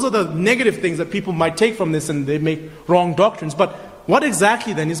 Those are the negative things that people might take from this and they make wrong doctrines. But what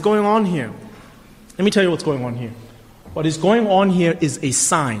exactly then is going on here? Let me tell you what's going on here. What is going on here is a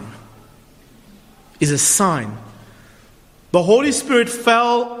sign. Is a sign. The Holy Spirit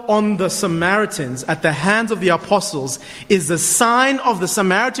fell on the Samaritans at the hands of the apostles is a sign of the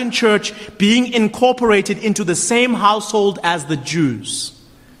Samaritan church being incorporated into the same household as the Jews.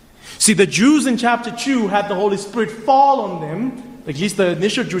 See, the Jews in chapter 2 had the Holy Spirit fall on them, at least the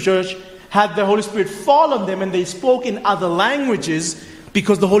initial Jewish church had the Holy Spirit fall on them and they spoke in other languages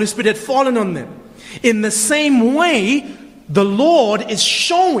because the Holy Spirit had fallen on them. In the same way, the Lord is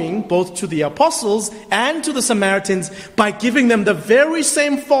showing both to the apostles and to the Samaritans by giving them the very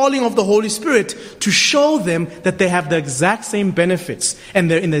same falling of the Holy Spirit to show them that they have the exact same benefits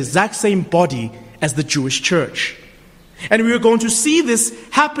and they're in the exact same body as the Jewish church. And we are going to see this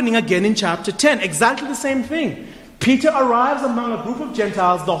happening again in chapter 10. Exactly the same thing. Peter arrives among a group of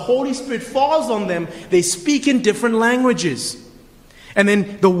Gentiles. The Holy Spirit falls on them. They speak in different languages. And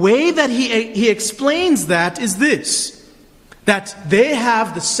then the way that he explains that is this. That they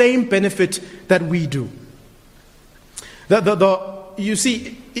have the same benefit that we do. You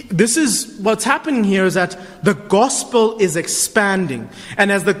see, this is what's happening here is that the gospel is expanding.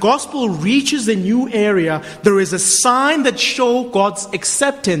 And as the gospel reaches a new area, there is a sign that shows God's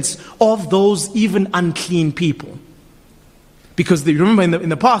acceptance of those even unclean people. Because you remember in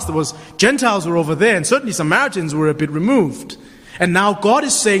the past, there was Gentiles were over there, and certainly Samaritans were a bit removed. And now God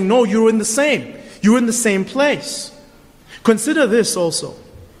is saying, no, you're in the same. You're in the same place. Consider this also.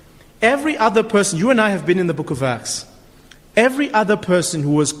 Every other person, you and I have been in the book of Acts. Every other person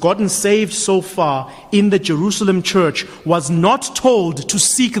who has gotten saved so far in the Jerusalem church was not told to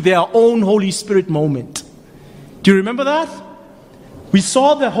seek their own Holy Spirit moment. Do you remember that? We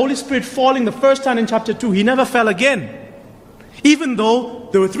saw the Holy Spirit falling the first time in chapter 2. He never fell again. Even though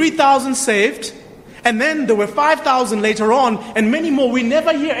there were 3,000 saved, and then there were 5,000 later on, and many more. We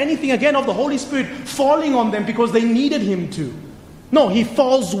never hear anything again of the Holy Spirit falling on them because they needed Him to. No, he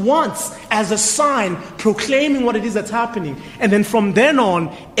falls once as a sign proclaiming what it is that's happening. And then from then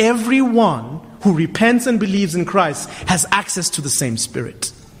on, everyone who repents and believes in Christ has access to the same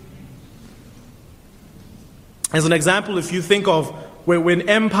Spirit. As an example, if you think of when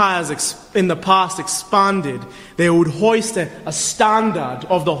empires in the past expanded, they would hoist a standard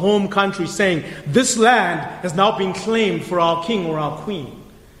of the home country saying, this land has now been claimed for our king or our queen.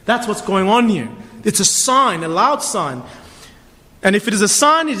 That's what's going on here. It's a sign, a loud sign. And if it is a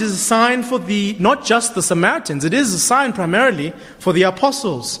sign, it is a sign for not just the Samaritans. It is a sign primarily for the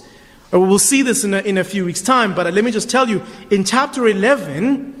apostles. We'll see this in a few weeks' time, but let me just tell you, in chapter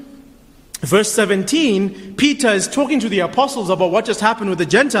 11, verse 17, Peter is talking to the apostles about what just happened with the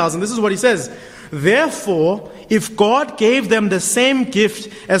Gentiles, and this is what he says. Therefore, if God gave them the same gift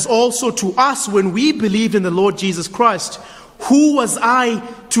as also to us when we believed in the Lord Jesus Christ, who was I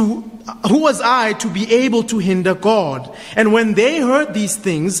to be able to hinder God? And when they heard these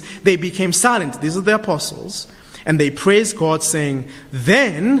things, they became silent. These are the apostles. And they praised God, saying,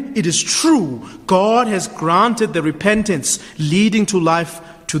 then it is true, God has granted the repentance leading to life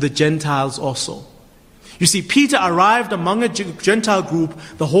to the Gentiles also. You see, Peter arrived among a Gentile group.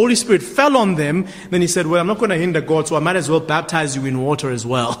 The Holy Spirit fell on them. Then he said, well, I'm not going to hinder God, so I might as well baptize you in water as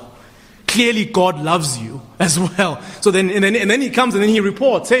well. Clearly, God loves you as well. So then he comes and then he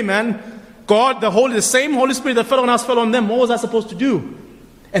reports, hey man, God, the same Holy Spirit that fell on us fell on them. What was I supposed to do?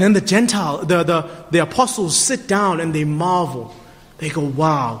 And then the apostles sit down and they marvel. They go,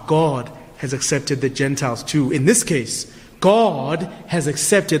 wow, God has accepted the Gentiles too. In this case, God has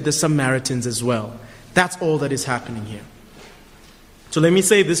accepted the Samaritans as well. That's all that is happening here. So let me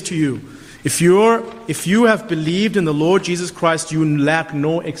say this to you. If you have believed in the Lord Jesus Christ, you lack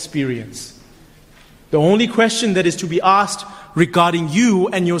no experience. The only question that is to be asked regarding you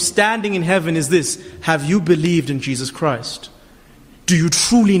and your standing in heaven is this: have you believed in Jesus Christ? Do you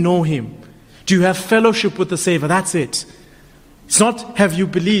truly know Him? Do you have fellowship with the Savior? That's it. It's not have you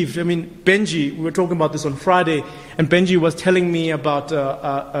believed. I mean, Benji, we were talking about this on Friday, and Benji was telling me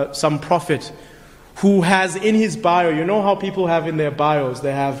about some prophet who has in his bio, you know how people have in their bios,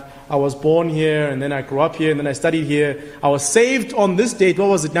 they have, I was born here, and then I grew up here, and then I studied here. I was saved on this date, what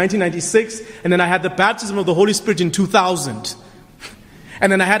was it, 1996, and then I had the baptism of the Holy Spirit in 2000.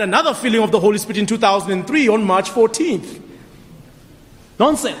 And then I had another filling of the Holy Spirit in 2003 on March 14th.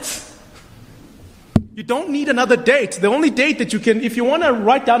 Nonsense. You don't need another date. The only date that you can, if you want to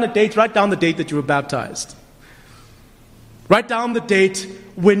write down a date, write down the date that you were baptized. Write down the date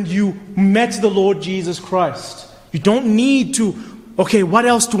when you met the Lord Jesus Christ. You don't need to, okay, what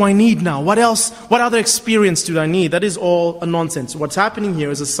else do I need now? What other experience do I need? That is all a nonsense. What's happening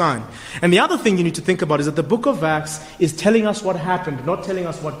here is a sign. And the other thing you need to think about is that the book of Acts is telling us what happened, not telling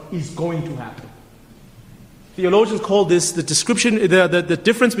us what is going to happen. Theologians call this the description, the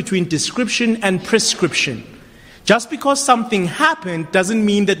difference between description and prescription. Just because something happened doesn't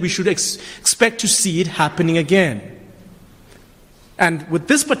mean that we should expect to see it happening again. And with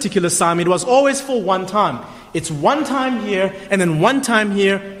this particular psalm, it was always for one time. It's one time here, and then one time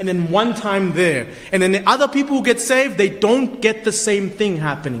here, and then one time there. And then the other people who get saved, they don't get the same thing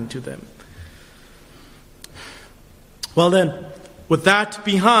happening to them. Well then, with that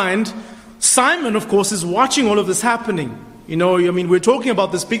behind, Simon, of course, is watching all of this happening. You know, I mean, we're talking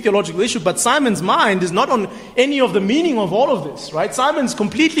about this big theological issue, but Simon's mind is not on any of the meaning of all of this, right? Simon's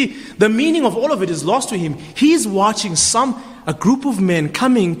completely, the meaning of all of it is lost to him. He's watching a group of men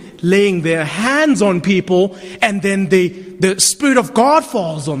coming, laying their hands on people, and then the Spirit of God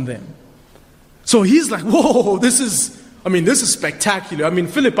falls on them. So he's like, whoa, this is spectacular. I mean,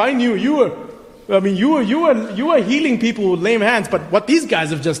 Philip, I knew you were healing people with lame hands, but what these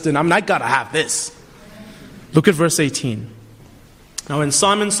guys have just done, I gotta have this. Look at verse 18. Now when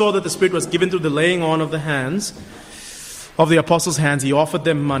Simon saw that the Spirit was given through the laying on of the hands, of the apostles' hands, he offered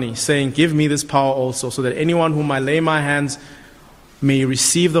them money, saying, give me this power also, so that anyone whom I lay my hands may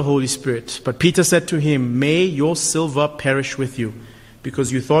receive the Holy Spirit. But Peter said to him, may your silver perish with you,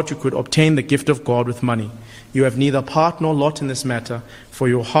 because you thought you could obtain the gift of God with money. You have neither part nor lot in this matter, for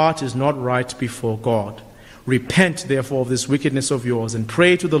your heart is not right before God. Repent, therefore, of this wickedness of yours, and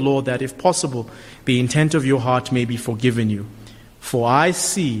pray to the Lord that, if possible, the intent of your heart may be forgiven you. For I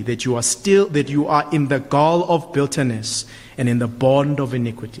see that you are in the gall of bitterness and in the bond of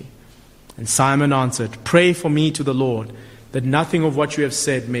iniquity. And Simon answered, pray for me to the Lord, that nothing of what you have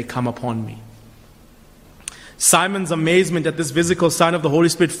said may come upon me. Simon's amazement at this physical sign of the Holy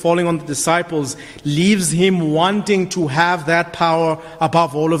Spirit falling on the disciples leaves him wanting to have that power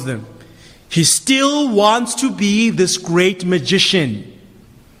above all of them. He still wants to be this great magician.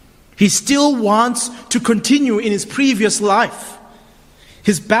 He still wants to continue in his previous life.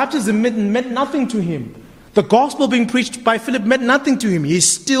 His baptism meant nothing to him. The gospel being preached by Philip meant nothing to him. He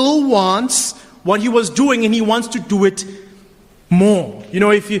still wants what he was doing, and he wants to do it more.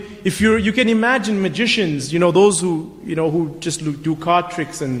 If you can imagine magicians, those who just do card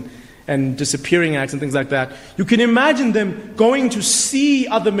tricks and disappearing acts and things like that. You can imagine them going to see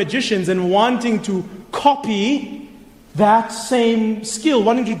other magicians and wanting to copy that same skill,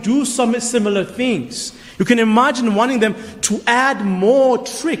 wanting to do some similar things. You can imagine wanting them to add more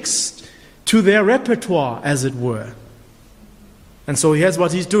tricks to their repertoire, as it were. And so here's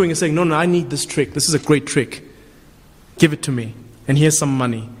what he's doing. He's saying, no, I need this trick. This is a great trick. Give it to me. And here's some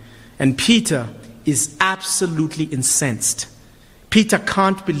money. And Peter is absolutely incensed. Peter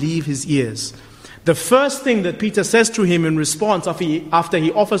can't believe his ears. The first thing that Peter says to him in response after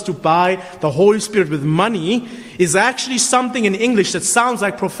he offers to buy the Holy Spirit with money is actually something in English that sounds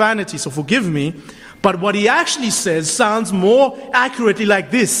like profanity, so forgive me. But what he actually says sounds more accurately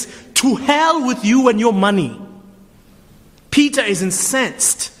like this: to hell with you and your money. Peter is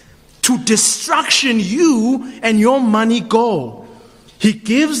incensed. To destruction you and your money go. He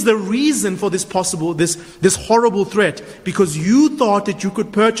gives the reason for this horrible threat, because you thought that you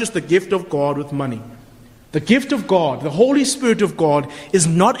could purchase the gift of God with money. The gift of God, the Holy Spirit of God, is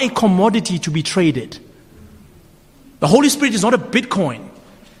not a commodity to be traded. The Holy Spirit is not a Bitcoin.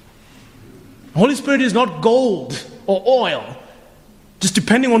 The Holy Spirit is not gold or oil. Just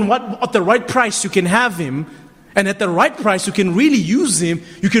depending on at the right price you can have him, and at the right price you can really use him.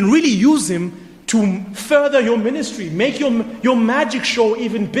 You can really use him to further your ministry, make your magic show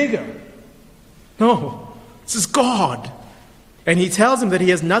even bigger. No, this is God. And he tells him that he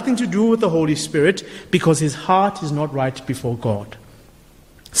has nothing to do with the Holy Spirit because his heart is not right before God.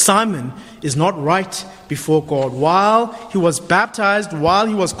 Simon is not right before God. While he was baptized, while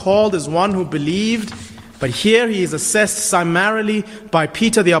he was called as one who believed, but here he is assessed summarily by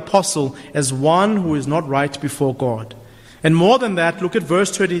Peter the Apostle as one who is not right before God. And more than that, look at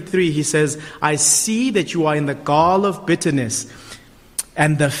verse 23. He says, I see that you are in the gall of bitterness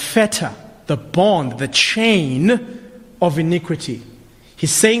and the fetter, the bond, the chain of iniquity.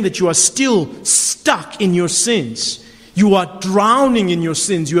 He's saying that you are still stuck in your sins. You are drowning in your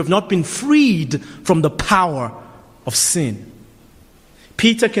sins. You have not been freed from the power of sin.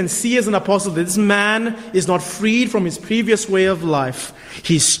 Peter can see as an apostle that this man is not freed from his previous way of life.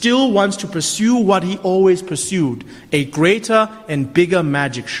 He still wants to pursue what he always pursued, a greater and bigger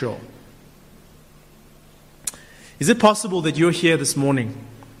magic show. Is it possible that you're here this morning,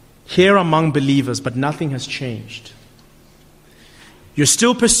 here among believers, but nothing has changed? You're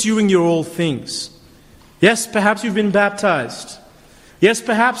still pursuing your old things. Yes, perhaps you've been baptized. Yes,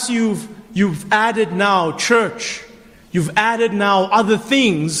 perhaps you've added now church. You've added now other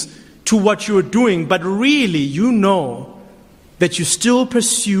things to what you're doing, but really you know that you still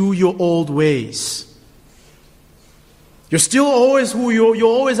pursue your old ways. You're still always who you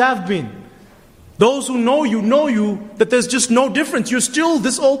always have been. Those who know you, that there's just no difference. You're still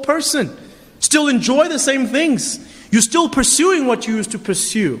this old person. Still enjoy the same things. You're still pursuing what you used to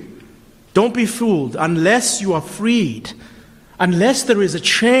pursue. Don't be fooled. Unless you are freed, unless there is a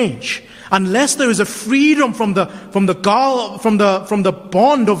change, unless there is a freedom from the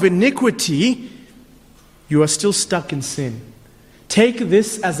bond of iniquity, you are still stuck in sin. Take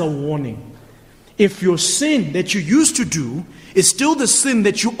this as a warning. If your sin that you used to do is still the sin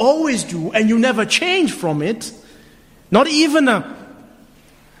that you always do and you never change from it, not even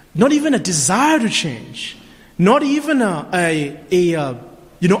a desire to change, not even a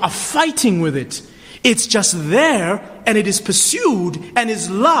fighting with it. It's just there, and it is pursued, and is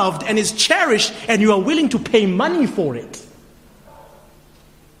loved, and is cherished, and you are willing to pay money for it.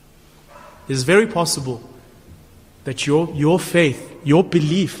 It is very possible that your faith, your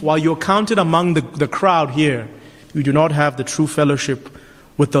belief, while you're counted among the crowd here, you do not have the true fellowship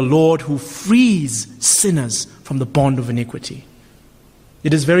with the Lord who frees sinners from the bond of iniquity.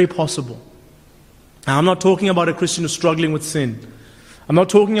 It is very possible. Now, I'm not talking about a Christian who's struggling with sin. I'm not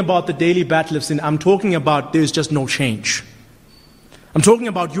talking about the daily battle of sin. I'm talking about there's just no change. I'm talking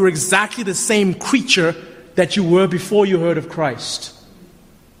about you're exactly the same creature that you were before you heard of Christ.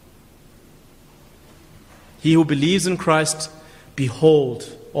 He who believes in Christ,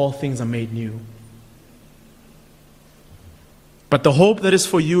 behold, all things are made new. But the hope that is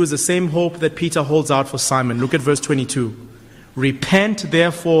for you is the same hope that Peter holds out for Simon. Look at verse 22. Repent,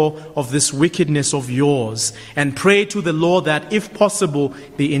 therefore, of this wickedness of yours, and pray to the Lord that, if possible,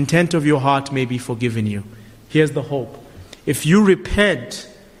 the intent of your heart may be forgiven you. Here's the hope. If you repent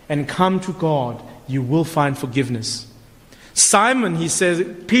and come to God, you will find forgiveness. Simon, he says,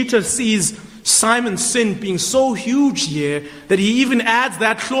 Peter sees Simon's sin being so huge here that he even adds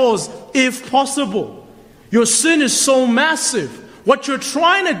that clause, if possible. Your sin is so massive. What you're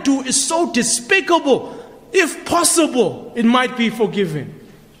trying to do is so despicable. If possible, it might be forgiven.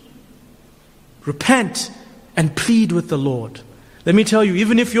 Repent and plead with the Lord. Let me tell you,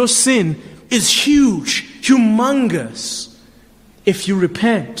 even if your sin is huge, humongous, if you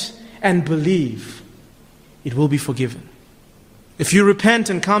repent and believe, it will be forgiven. If you repent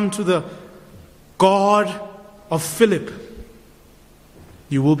and come to the God of Philip,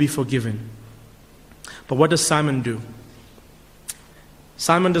 you will be forgiven. But what does Simon do?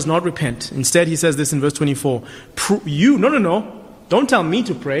 Simon does not repent. Instead, he says this in verse 24. No. Don't tell me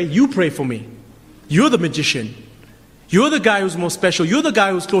to pray. You pray for me. You're the magician. You're the guy who's more special. You're the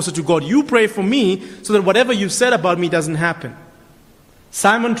guy who's closer to God. You pray for me so that whatever you've said about me doesn't happen.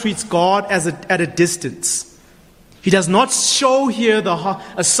 Simon treats God at a distance. He does not show here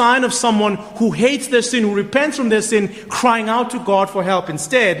a sign of someone who hates their sin, who repents from their sin, crying out to God for help.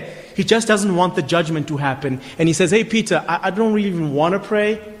 Instead, he just doesn't want the judgment to happen. And he says, hey, Peter, I don't really even want to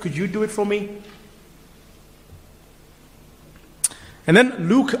pray. Could you do it for me? And then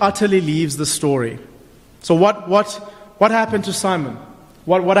Luke utterly leaves the story. So what happened to Simon?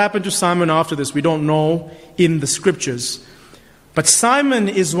 What happened to Simon after this? We don't know in the scriptures. But Simon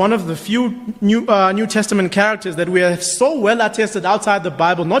is one of the few New Testament characters that we have so well attested outside the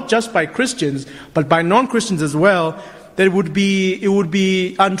Bible, not just by Christians, but by non-Christians as well, that it would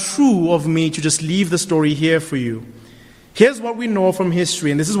be untrue of me to just leave the story here for you. Here's what we know from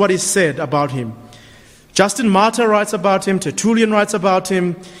history, and this is what is said about him. Justin Martyr writes about him, Tertullian writes about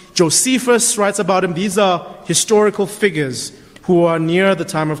him, Josephus writes about him. These are historical figures who are near the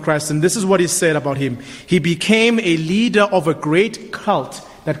time of Christ. And this is what is said about him. He became a leader of a great cult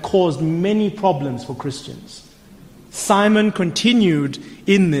that caused many problems for Christians. Simon continued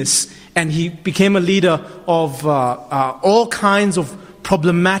in this, and he became a leader of all kinds of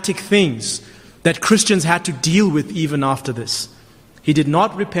problematic things that Christians had to deal with even after this. He did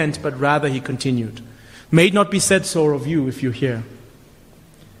not repent, but rather he continued. May it not be said so of you if you're here.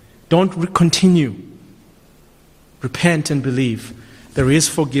 Don't continue. Repent and believe. There is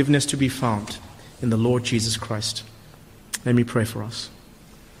forgiveness to be found in the Lord Jesus Christ. Let me pray for us.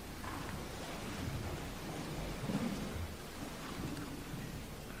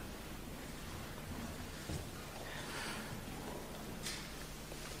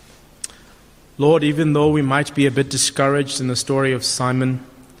 Lord, even though we might be a bit discouraged in the story of Simon,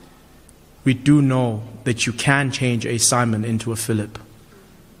 we do know that you can change a Simon into a Philip.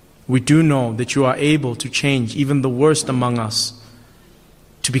 We do know that you are able to change even the worst among us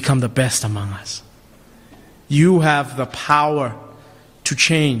to become the best among us. You have the power to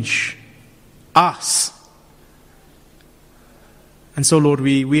change us. And so, Lord,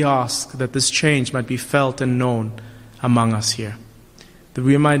 we ask that this change might be felt and known among us here. That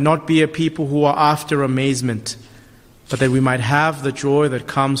we might not be a people who are after amazement, but that we might have the joy that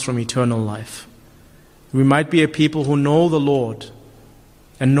comes from eternal life. We might be a people who know the Lord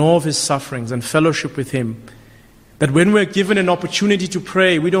and know of His sufferings and fellowship with Him. That when we're given an opportunity to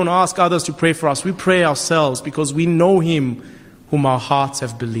pray, we don't ask others to pray for us. We pray ourselves because we know Him whom our hearts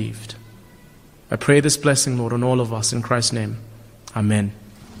have believed. I pray this blessing, Lord, on all of us in Christ's name. Amen.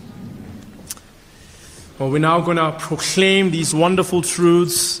 Well, we're now going to proclaim these wonderful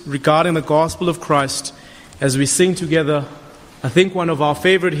truths regarding the gospel of Christ as we sing together, I think one of our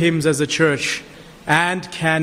favorite hymns as a church, And Can